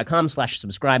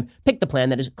dailywire.com/subscribe. Pick the plan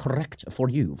that is correct for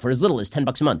you. For as little as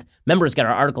 $10 a month, members get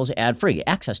our articles ad-free,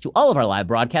 access to all of our live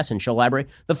broadcasts and show library,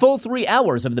 the full 3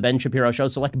 hours of The Ben Shapiro Show,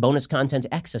 select bonus content,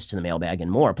 access to the mailbag,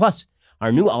 and more. Plus,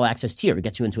 our new all-access tier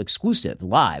gets you into exclusive,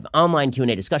 live, online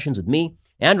Q&A discussions with me,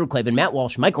 Andrew Klavan, Matt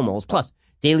Walsh, Michael Knowles, plus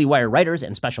Daily Wire writers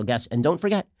and special guests. And don't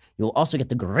forget, you'll also get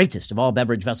the greatest of all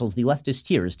beverage vessels, the Leftist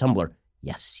Tears tumbler.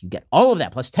 Yes, you get all of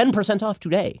that, plus 10% off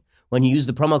today when you use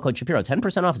the promo code Shapiro.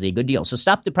 10% off is a good deal. So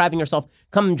stop depriving yourself.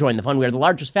 Come and join the fun. We are the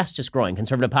largest, fastest growing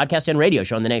conservative podcast and radio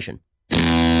show in the nation.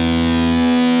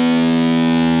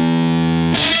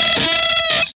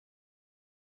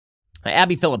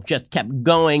 Abby Phillip just kept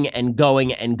going and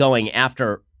going and going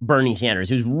after Bernie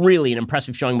Sanders. It was really an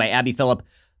impressive showing by Abby Phillip,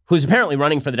 who's apparently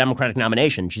running for the Democratic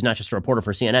nomination. She's not just a reporter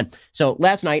for CNN. So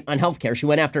last night on healthcare, she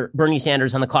went after Bernie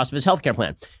Sanders on the cost of his healthcare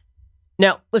plan.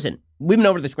 Now, listen, we've been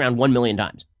over this ground 1 million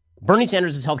times. Bernie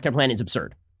Sanders' healthcare plan is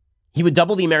absurd. He would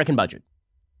double the American budget,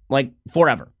 like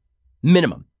forever,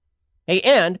 minimum. Hey,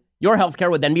 and your healthcare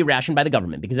would then be rationed by the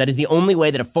government because that is the only way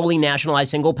that a fully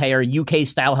nationalized single-payer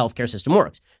UK-style healthcare system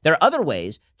works. There are other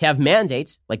ways to have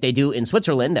mandates, like they do in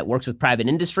Switzerland, that works with private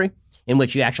industry, in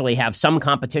which you actually have some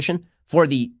competition for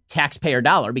the taxpayer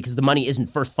dollar because the money isn't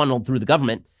first funneled through the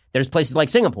government. There's places like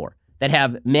Singapore that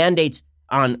have mandates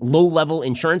on low-level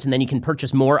insurance, and then you can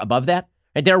purchase more above that.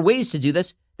 Right? There are ways to do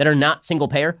this that are not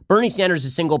single-payer. Bernie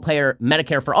Sanders' single-payer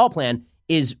Medicare for All plan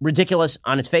is ridiculous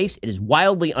on its face. It is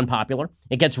wildly unpopular.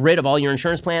 It gets rid of all your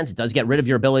insurance plans. It does get rid of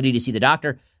your ability to see the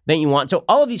doctor that you want. So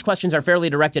all of these questions are fairly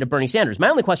directed at Bernie Sanders. My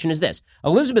only question is this.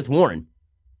 Elizabeth Warren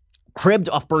cribbed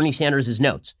off Bernie Sanders'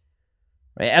 notes.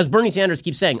 As Bernie Sanders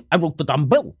keeps saying, I wrote the damn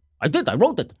bill. I did. I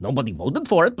wrote it. Nobody voted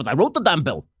for it, but I wrote the damn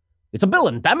bill. It's a bill,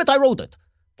 and damn it, I wrote it.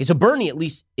 Okay, so Bernie at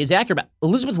least is accurate. But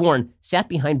Elizabeth Warren sat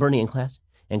behind Bernie in class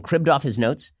and cribbed off his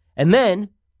notes. And then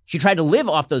she tried to live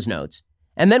off those notes.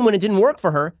 And then when it didn't work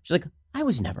for her, she's like, I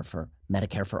was never for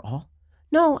Medicare for all.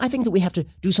 No, I think that we have to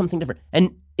do something different.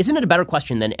 And isn't it a better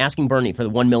question than asking Bernie for the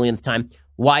 1 millionth time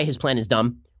why his plan is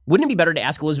dumb? Wouldn't it be better to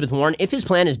ask Elizabeth Warren, if his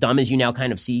plan is dumb, as you now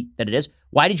kind of see that it is,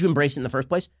 why did you embrace it in the first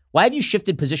place? Why have you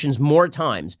shifted positions more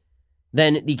times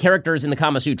than the characters in the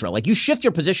Kama Sutra? Like, you shift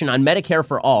your position on Medicare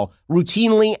for all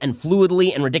routinely and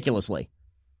fluidly and ridiculously.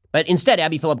 But instead,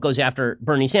 Abby Phillip goes after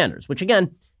Bernie Sanders, which,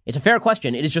 again, it's a fair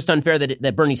question. It is just unfair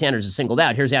that Bernie Sanders is singled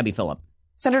out. Here's Abby Phillip.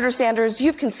 Senator Sanders,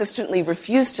 you've consistently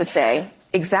refused to say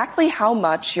exactly how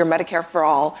much your Medicare for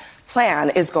all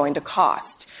plan is going to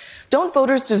cost. Don't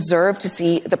voters deserve to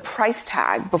see the price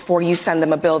tag before you send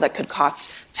them a bill that could cost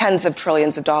tens of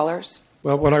trillions of dollars?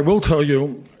 Well, what I will tell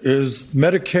you is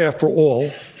Medicare for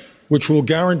all, which will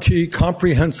guarantee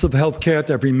comprehensive health care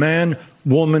to every man,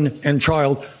 woman, and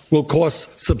child, will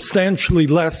cost substantially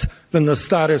less than the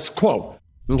status quo.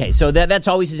 Okay, so that's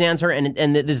always his answer, and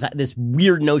this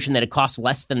weird notion that it costs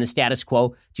less than the status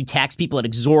quo to tax people at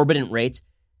exorbitant rates.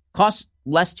 Costs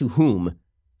less to whom?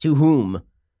 To whom?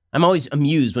 I'm always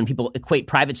amused when people equate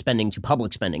private spending to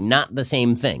public spending. Not the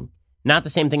same thing. Not the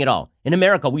same thing at all. In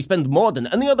America, we spend more than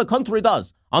any other country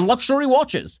does on luxury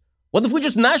watches. What if we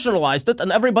just nationalized it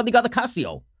and everybody got a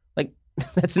Casio? Like,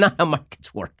 that's not how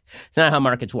markets work. It's not how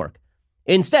markets work.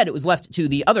 Instead, it was left to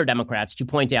the other Democrats to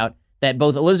point out that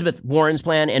both Elizabeth Warren's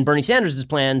plan and Bernie Sanders'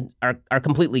 plan are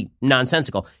completely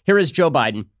nonsensical. Here is Joe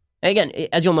Biden. Again,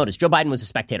 as you'll notice, Joe Biden was a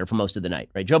spectator for most of the night,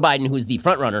 right? Joe Biden, who is the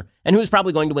front runner and who's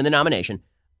probably going to win the nomination,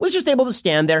 was just able to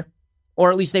stand there, or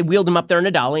at least they wheeled him up there in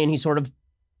a dolly, and he sort of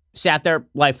sat there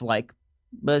lifelike,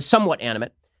 somewhat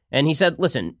animate. And he said,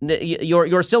 listen,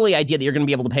 your silly idea that you're going to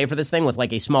be able to pay for this thing with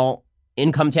like a small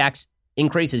income tax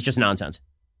increase is just nonsense.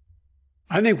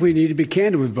 I think we need to be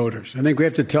candid with voters. I think we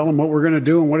have to tell them what we're going to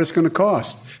do and what it's going to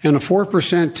cost. And a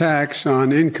 4% tax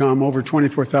on income over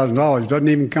 $24,000 doesn't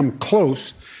even come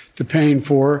close to paying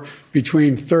for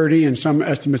between 30 and some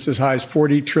estimates as high as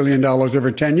 $40 trillion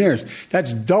over 10 years.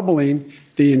 That's doubling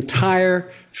the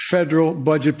entire federal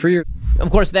budget per year.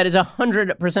 Of course, that is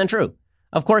 100% true.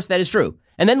 Of course, that is true.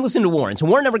 And then listen to Warren. So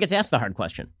Warren never gets asked the hard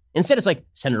question. Instead, it's like,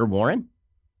 Senator Warren?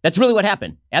 That's really what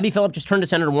happened. Abby Phillip just turned to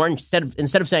Senator Warren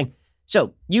instead of saying,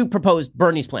 so you proposed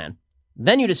Bernie's plan.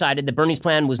 Then you decided that Bernie's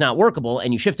plan was not workable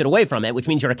and you shifted away from it, which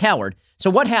means you're a coward. So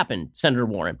what happened, Senator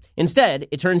Warren? Instead,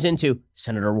 it turns into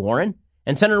Senator Warren.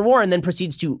 And Senator Warren then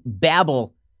proceeds to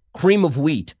babble cream of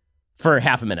wheat for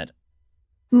half a minute.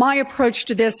 My approach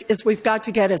to this is we've got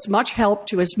to get as much help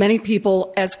to as many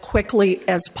people as quickly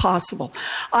as possible.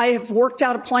 I have worked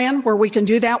out a plan where we can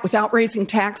do that without raising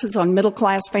taxes on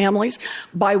middle-class families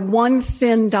by one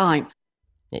thin dime.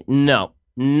 Nope.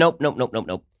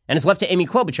 And it's left to Amy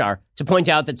Klobuchar to point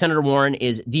out that Senator Warren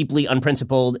is deeply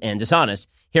unprincipled and dishonest.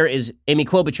 Here is Amy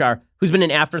Klobuchar, who's been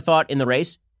an afterthought in the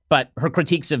race, but her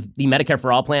critiques of the Medicare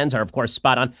for All plans are, of course,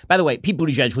 spot on. By the way, Pete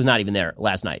Buttigieg was not even there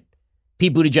last night.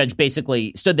 Pete Buttigieg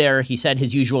basically stood there. He said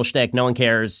his usual shtick, no one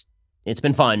cares. It's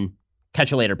been fun.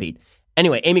 Catch you later, Pete.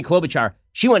 Anyway, Amy Klobuchar,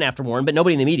 she went after Warren, but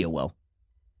nobody in the media will.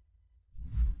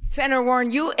 Senator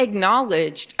Warren, you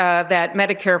acknowledged that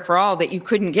Medicare for All, that you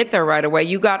couldn't get there right away.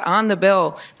 You got on the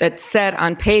bill that said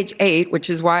on page 8, which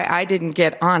is why I didn't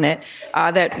get on it,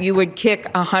 that you would kick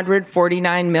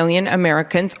 149 million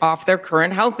Americans off their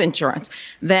current health insurance.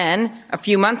 Then, a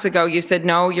few months ago, you said,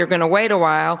 no, you're going to wait a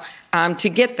while to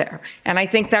get there. And I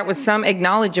think that was some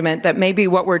acknowledgement that maybe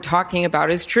what we're talking about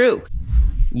is true.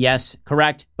 Yes,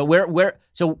 correct. But where?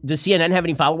 So does CNN have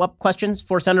any follow-up questions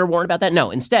for Senator Warren about that?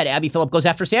 No. Instead, Abby Phillip goes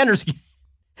after Sanders.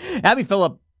 Abby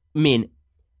Phillip, I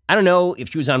don't know if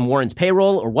she was on Warren's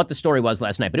payroll or what the story was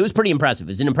last night, but it was pretty impressive.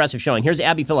 It was an impressive showing. Here's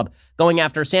Abby Phillip going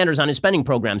after Sanders on his spending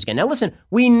programs again. Now, listen,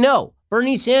 we know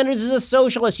Bernie Sanders is a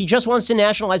socialist. He just wants to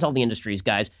nationalize all the industries,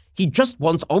 guys. He just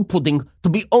wants all pudding to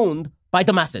be owned by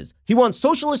the masses. He wants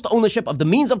socialist ownership of the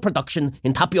means of production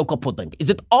in tapioca pudding. Is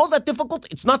it all that difficult?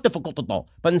 It's not difficult at all.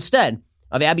 But instead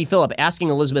of Abby Phillip asking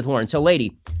Elizabeth Warren, so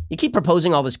lady, you keep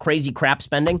proposing all this crazy crap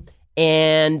spending,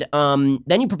 and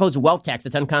then you propose a wealth tax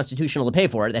that's unconstitutional to pay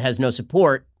for it, that has no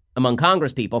support among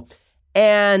Congress people,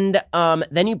 and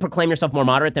then you proclaim yourself more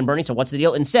moderate than Bernie, so what's the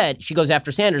deal? Instead, she goes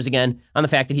after Sanders again on the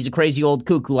fact that he's a crazy old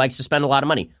kook who likes to spend a lot of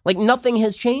money. Like, nothing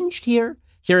has changed here.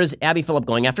 Here is Abby Phillip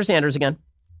going after Sanders again.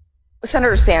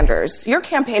 Senator Sanders, your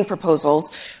campaign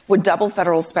proposals would double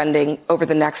federal spending over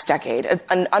the next decade,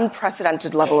 an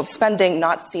unprecedented level of spending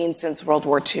not seen since World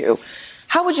War II.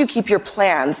 How would you keep your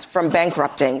plans from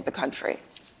bankrupting the country?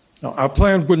 No, our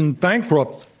plan wouldn't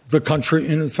bankrupt the country,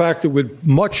 and in fact, it would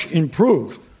much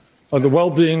improve the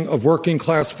well-being of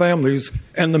working-class families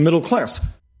and the middle class.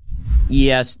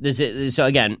 Yes, so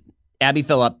again, Abby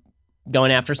Phillip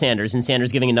going after Sanders, and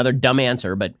Sanders giving another dumb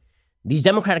answer, but these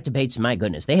Democratic debates, my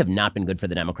goodness, they have not been good for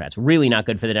the Democrats, really not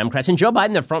good for the Democrats. And Joe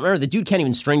Biden, the front runner, the dude can't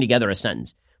even string together a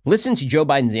sentence. Listen to Joe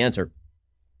Biden's answer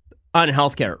on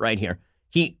healthcare right here.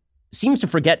 He seems to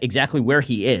forget exactly where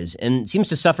he is and seems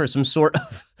to suffer some sort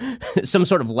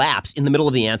of lapse in the middle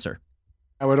of the answer.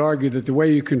 I would argue that the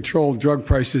way you control drug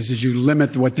prices is you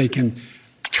limit what they can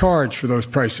charge for those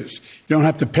prices. You don't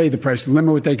have to pay the price,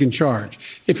 limit what they can charge.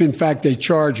 If in fact they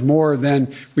charge more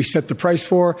than we set the price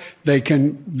for, they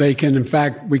can in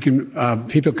fact,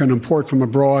 people can import from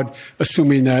abroad,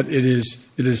 assuming that it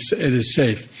is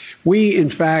safe. We in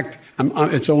fact,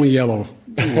 it's only yellow,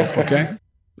 okay?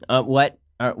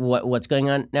 What's going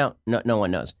on now? No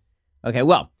one knows. Okay,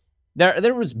 well,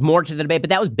 there was more to the debate,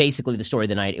 but that was basically the story of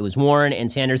the night. It was Warren and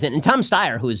Sanders and Tom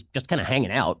Steyer, who was just kind of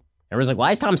hanging out. Everyone's like,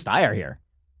 why is Tom Steyer here?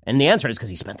 And the answer is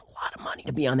because he spent a lot of money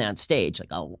to be on that stage,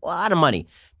 like a lot of money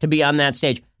to be on that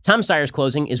stage. Tom Steyer's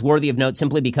closing is worthy of note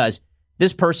simply because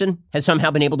this person has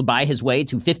somehow been able to buy his way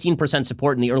to 15%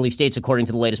 support in the early states, according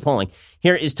to the latest polling.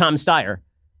 Here is Tom Steyer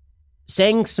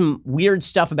saying some weird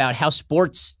stuff about how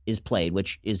sports is played,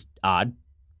 which is odd.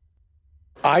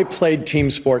 I played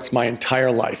team sports my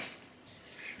entire life.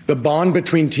 The bond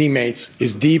between teammates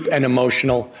is deep and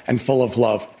emotional and full of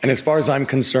love. And as far as I'm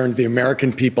concerned, the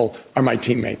American people are my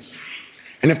teammates.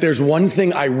 And if there's one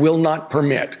thing I will not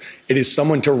permit, it is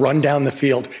someone to run down the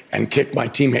field and kick my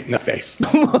teammate in the face.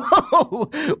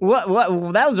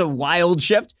 What? That was a wild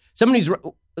shift. Do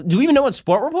we even know what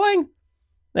sport we're playing?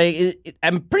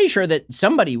 I'm pretty sure that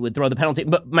somebody would throw the penalty.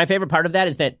 But my favorite part of that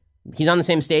is that he's on the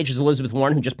same stage as Elizabeth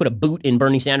Warren, who just put a boot in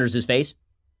Bernie Sanders' face,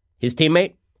 his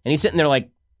teammate. And he's sitting there like,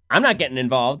 I'm not getting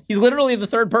involved. He's literally the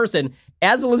third person.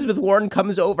 As Elizabeth Warren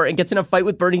comes over and gets in a fight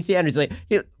with Bernie Sanders,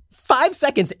 5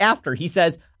 seconds after he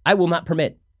says, I will not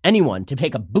permit anyone to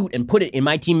take a boot and put it in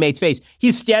my teammate's face.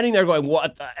 He's standing there going,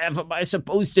 what the F am I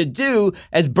supposed to do?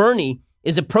 As Bernie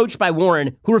is approached by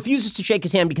Warren, who refuses to shake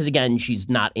his hand because, again, she's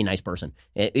not a nice person.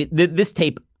 This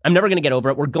tape, I'm never going to get over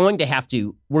it. We're going to have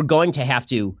to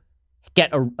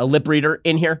get a lip reader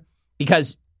in here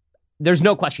because there's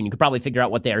no question. You could probably figure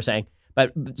out what they are saying.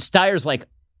 But Steyer's like,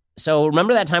 so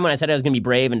remember that time when I said I was going to be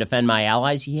brave and defend my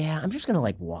allies? Yeah, I'm just going to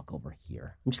walk over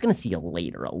here. I'm just going to see you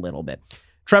later a little bit.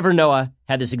 Trevor Noah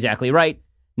had this exactly right.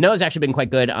 Noah's actually been quite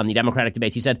good on the Democratic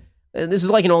debates. He said, this is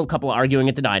like an old couple arguing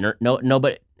at the diner. No,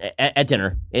 but at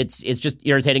dinner. It's just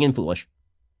irritating and foolish.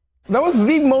 That was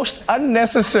the most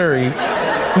unnecessary,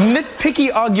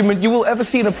 nitpicky argument you will ever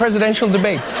see in a presidential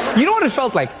debate. You know what it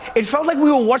felt like? It felt like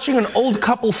we were watching an old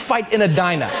couple fight in a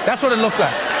diner. That's what it looked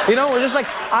like. You know, we're just like,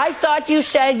 I thought you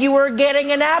said you were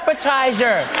getting an appetizer.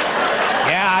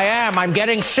 Yeah, I am. I'm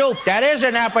getting soup. That is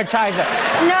an appetizer.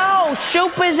 No,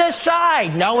 soup is a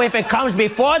side. No, if it comes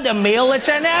before the meal, it's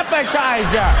an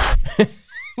appetizer.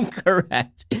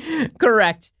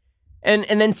 Correct. And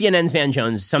then CNN's Van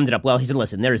Jones summed it up well. He said,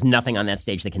 listen, there is nothing on that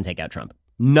stage that can take out Trump.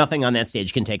 Nothing on that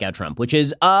stage can take out Trump, which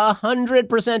is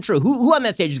 100% true. Who on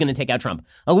that stage is going to take out Trump?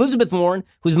 Elizabeth Warren,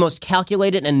 who's the most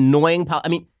calculated and annoying.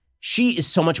 She is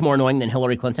so much more annoying than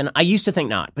Hillary Clinton. I used to think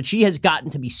not, but she has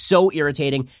gotten to be so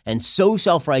irritating and so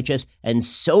self-righteous and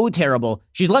so terrible.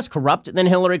 She's less corrupt than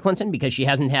Hillary Clinton because she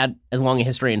hasn't had as long a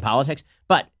history in politics,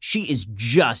 but she is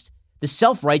just the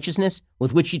self-righteousness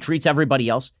with which she treats everybody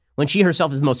else when she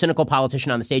herself is the most cynical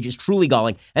politician on the stage is truly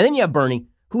galling. And then you have Bernie,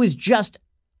 who is just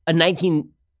a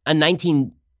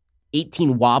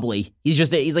 1918 wobbly.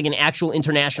 He's like an actual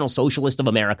international socialist of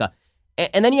America.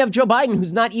 And then you have Joe Biden,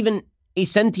 who's not even a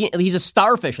sentient, he's a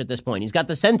starfish at this point. He's got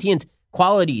the sentient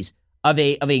qualities of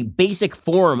a basic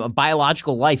form of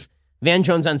biological life. Van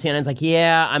Jones on CNN's like,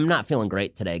 yeah, I'm not feeling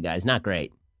great today, guys. Not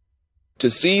great. To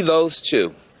see those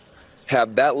two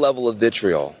have that level of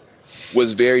vitriol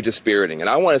was very dispiriting. And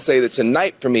I want to say that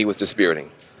tonight, for me, was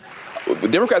dispiriting. The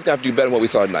Democrats going to have to do better than what we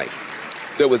saw tonight.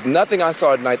 There was nothing I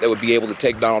saw tonight that would be able to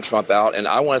take Donald Trump out, and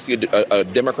I want to see a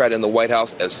Democrat in the White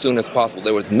House as soon as possible.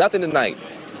 There was nothing tonight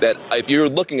that, if you're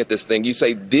looking at this thing, you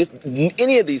say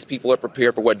any of these people are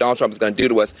prepared for what Donald Trump is going to do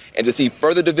to us, and to see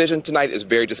further division tonight is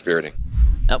very dispiriting.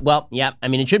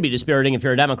 It should be dispiriting if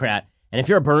you're a Democrat. And if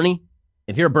you're a Bernie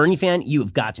fan, you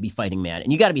have got to be fighting mad.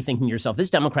 And you got to be thinking to yourself, this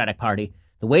Democratic Party,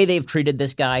 the way they've treated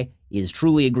this guy is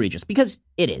truly egregious, because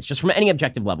it is, just from any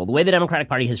objective level. The way the Democratic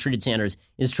Party has treated Sanders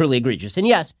is truly egregious. And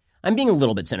yes, I'm being a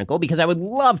little bit cynical because I would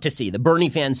love to see the Bernie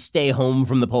fans stay home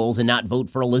from the polls and not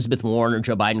vote for Elizabeth Warren or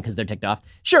Joe Biden because they're ticked off.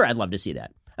 Sure, I'd love to see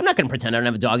that. I'm not going to pretend I don't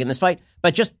have a dog in this fight,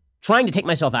 but just trying to take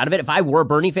myself out of it. If I were a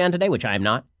Bernie fan today, which I am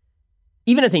not,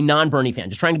 even as a non-Bernie fan,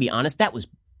 just trying to be honest, that was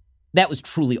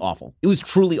truly awful. It was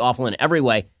truly awful in every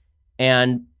way.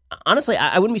 And honestly,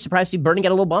 I wouldn't be surprised to see Bernie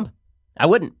get a little bump. I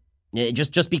wouldn't.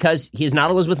 Just because he is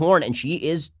not Elizabeth Warren, and she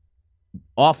is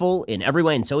awful in every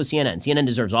way, and so is CNN. CNN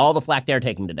deserves all the flack they're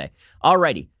taking today. All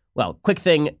righty. Well, quick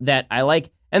thing that I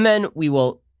like, and then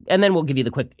we'll give you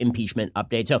the quick impeachment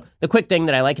update. So the quick thing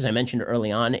that I like, as I mentioned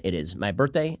early on, it is my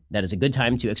birthday. That is a good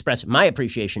time to express my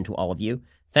appreciation to all of you.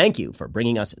 Thank you for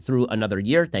bringing us through another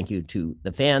year. Thank you to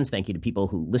the fans. Thank you to people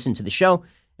who listen to the show.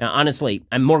 Now, honestly,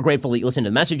 I'm more grateful that you listen to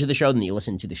the message of the show than that you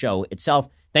listen to the show itself.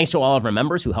 Thanks to all of our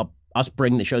members who help us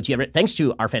bring the show to you. Thanks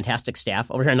to our fantastic staff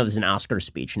over here. I know this is an Oscar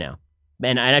speech now.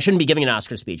 And I shouldn't be giving an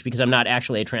Oscar speech because I'm not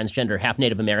actually a transgender, half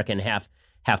Native American, half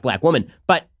black woman.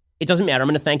 But it doesn't matter. I'm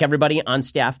going to thank everybody on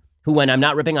staff who, when I'm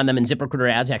not ripping on them in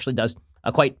ZipRecruiter ads, actually does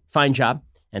a quite fine job.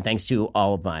 And thanks to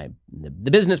all of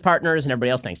the business partners and everybody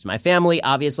else. Thanks to my family,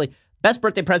 obviously. Best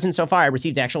birthday present so far I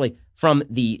received actually from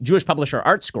the Jewish publisher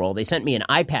ArtScroll. They sent me an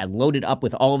iPad loaded up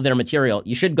with all of their material.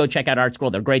 You should go check out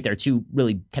ArtScroll. They're great. They're two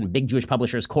really kind of big Jewish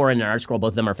publishers, Koren and ArtScroll.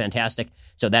 Both of them are fantastic.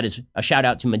 So that is a shout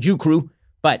out to my Jew crew.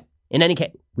 But in any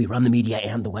case, we run the media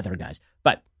and the weather, guys.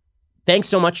 But thanks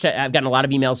so much. I've gotten a lot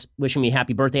of emails wishing me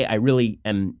happy birthday. I really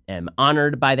am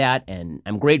honored by that, and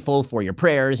I'm grateful for your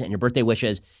prayers and your birthday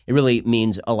wishes. It really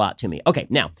means a lot to me. Okay,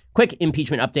 now, quick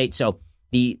impeachment update. So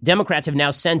the Democrats have now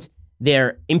sent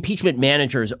their impeachment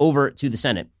managers over to the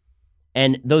Senate.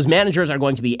 And those managers are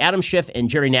going to be Adam Schiff and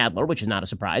Jerry Nadler, which is not a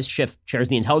surprise. Schiff chairs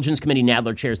the Intelligence Committee.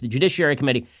 Nadler chairs the Judiciary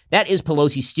Committee. That is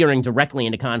Pelosi steering directly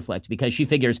into conflict because she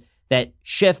figures that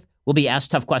Schiff will be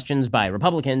asked tough questions by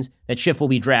Republicans, that Schiff will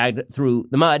be dragged through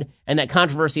the mud, and that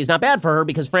controversy is not bad for her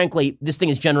because, frankly, this thing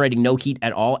is generating no heat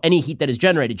at all. Any heat that is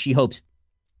generated, she hopes,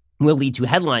 will lead to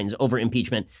headlines over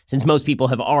impeachment, since most people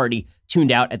have already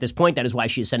tuned out at this point. That is why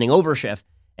she is sending over Schiff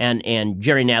and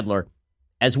Jerry Nadler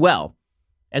as well.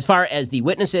 As far as the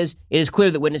witnesses, it is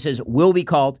clear that witnesses will be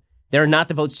called. There are not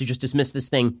the votes to just dismiss this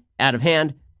thing out of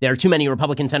hand. There are too many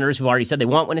Republican senators who've already said they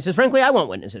want witnesses. Frankly, I want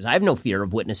witnesses. I have no fear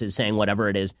of witnesses saying whatever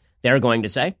it is they're going to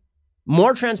say.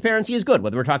 More transparency is good,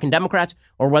 whether we're talking Democrats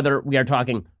or whether we are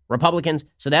talking Republicans.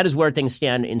 So that is where things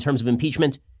stand in terms of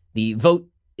impeachment. The vote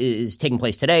is taking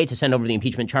place today to send over the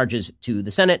impeachment charges to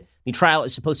the Senate. The trial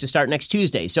is supposed to start next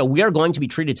Tuesday. So we are going to be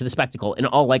treated to the spectacle, in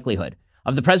all likelihood,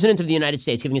 of the President of the United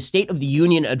States giving a State of the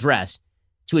Union address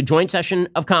to a joint session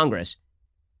of Congress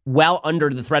while under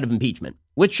the threat of impeachment,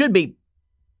 which should be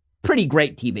pretty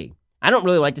great TV. I don't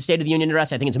really like the State of the Union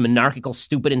address. I think it's a monarchical,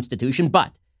 stupid institution,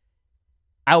 but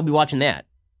I will be watching that.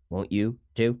 Won't you,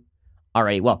 too? All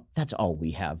right, well, that's all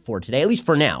we have for today, at least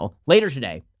for now. Later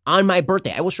today, on my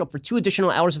birthday, I will show up for 2 additional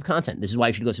hours of content. This is why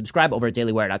you should go subscribe over at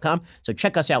dailywire.com. So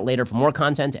check us out later for more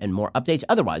content and more updates.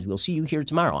 Otherwise, we'll see you here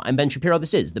tomorrow. I'm Ben Shapiro.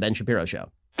 This is The Ben Shapiro Show.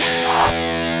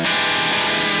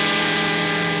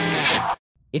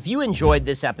 If you enjoyed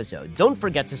this episode, don't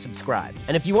forget to subscribe.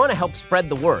 And if you want to help spread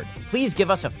the word, please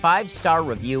give us a 5-star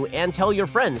review and tell your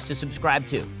friends to subscribe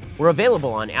too. We're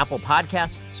available on Apple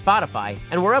Podcasts, Spotify,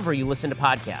 and wherever you listen to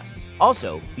podcasts.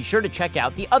 Also, be sure to check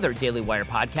out the other Daily Wire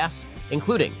podcasts,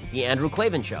 including The Andrew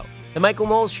Klavan Show, The Michael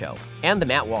Knowles Show, and The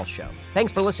Matt Walsh Show.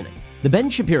 Thanks for listening. The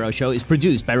Ben Shapiro Show is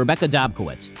produced by Rebecca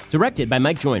Dobkowitz, directed by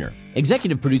Mike Joyner,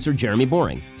 executive producer Jeremy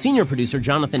Boring, senior producer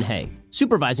Jonathan Hay,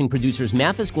 supervising producers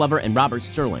Mathis Glover and Robert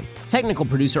Sterling, technical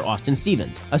producer Austin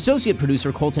Stevens, associate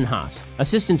producer Colton Haas,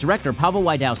 assistant director Pavel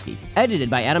Wydowski, edited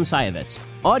by Adam Sayevitz.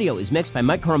 Audio is mixed by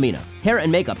Mike Coromina. Hair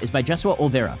and makeup is by Jesua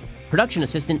Olvera. Production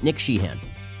assistant Nick Sheehan.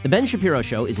 The Ben Shapiro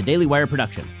Show is a Daily Wire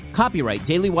production. Copyright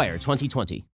Daily Wire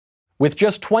 2020. With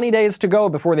just 20 days to go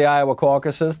before the Iowa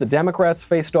caucuses, the Democrats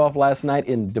faced off last night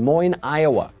in Des Moines,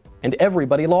 Iowa, and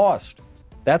everybody lost.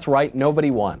 That's right,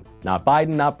 nobody won. Not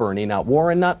Biden, not Bernie, not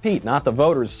Warren, not Pete, not the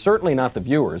voters, certainly not the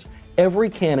viewers. Every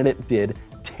candidate did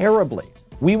terribly.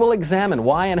 We will examine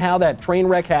why and how that train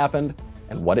wreck happened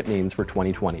and what it means for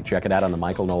 2020. Check it out on The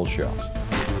Michael Knowles Show.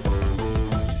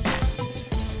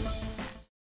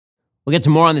 We'll get to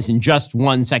more on this in just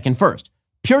 1 second. First,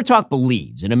 Pure Talk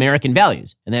believes in American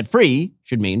values, and that free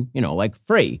should mean, like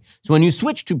free. So when you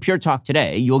switch to Pure Talk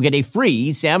today, you'll get a free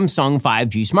Samsung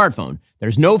 5G smartphone.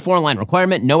 There's no 4-line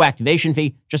requirement, no activation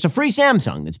fee, just a free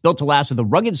Samsung that's built to last with a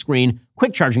rugged screen,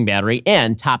 quick charging battery,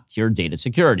 and top-tier data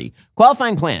security.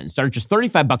 Qualifying plans start at just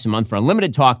 $35 a month for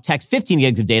unlimited talk, text, 15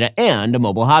 gigs of data, and a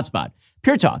mobile hotspot.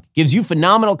 Pure Talk gives you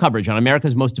phenomenal coverage on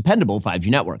America's most dependable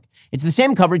 5G network. It's the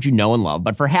same coverage you know and love,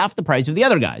 but for half the price of the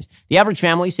other guys. The average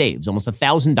family saves almost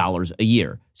 $1,000 a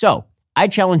year. So, I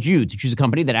challenge you to choose a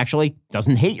company that actually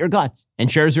doesn't hate your guts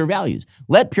and shares your values.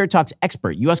 Let Pure Talk's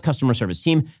expert U.S. customer service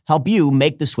team help you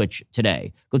make the switch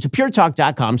today. Go to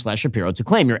puretalk.com/Shapiro to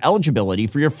claim your eligibility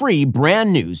for your free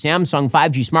brand new Samsung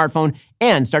 5G smartphone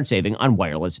and start saving on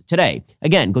wireless today.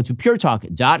 Again, go to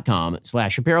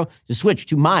puretalk.com/Shapiro to switch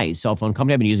to my cell phone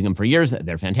company. I've been using them for years.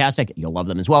 They're fantastic. You'll love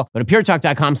them as well. Go to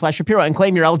puretalk.com/Shapiro and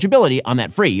claim your eligibility on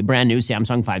that free brand new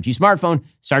Samsung 5G smartphone.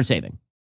 Start saving.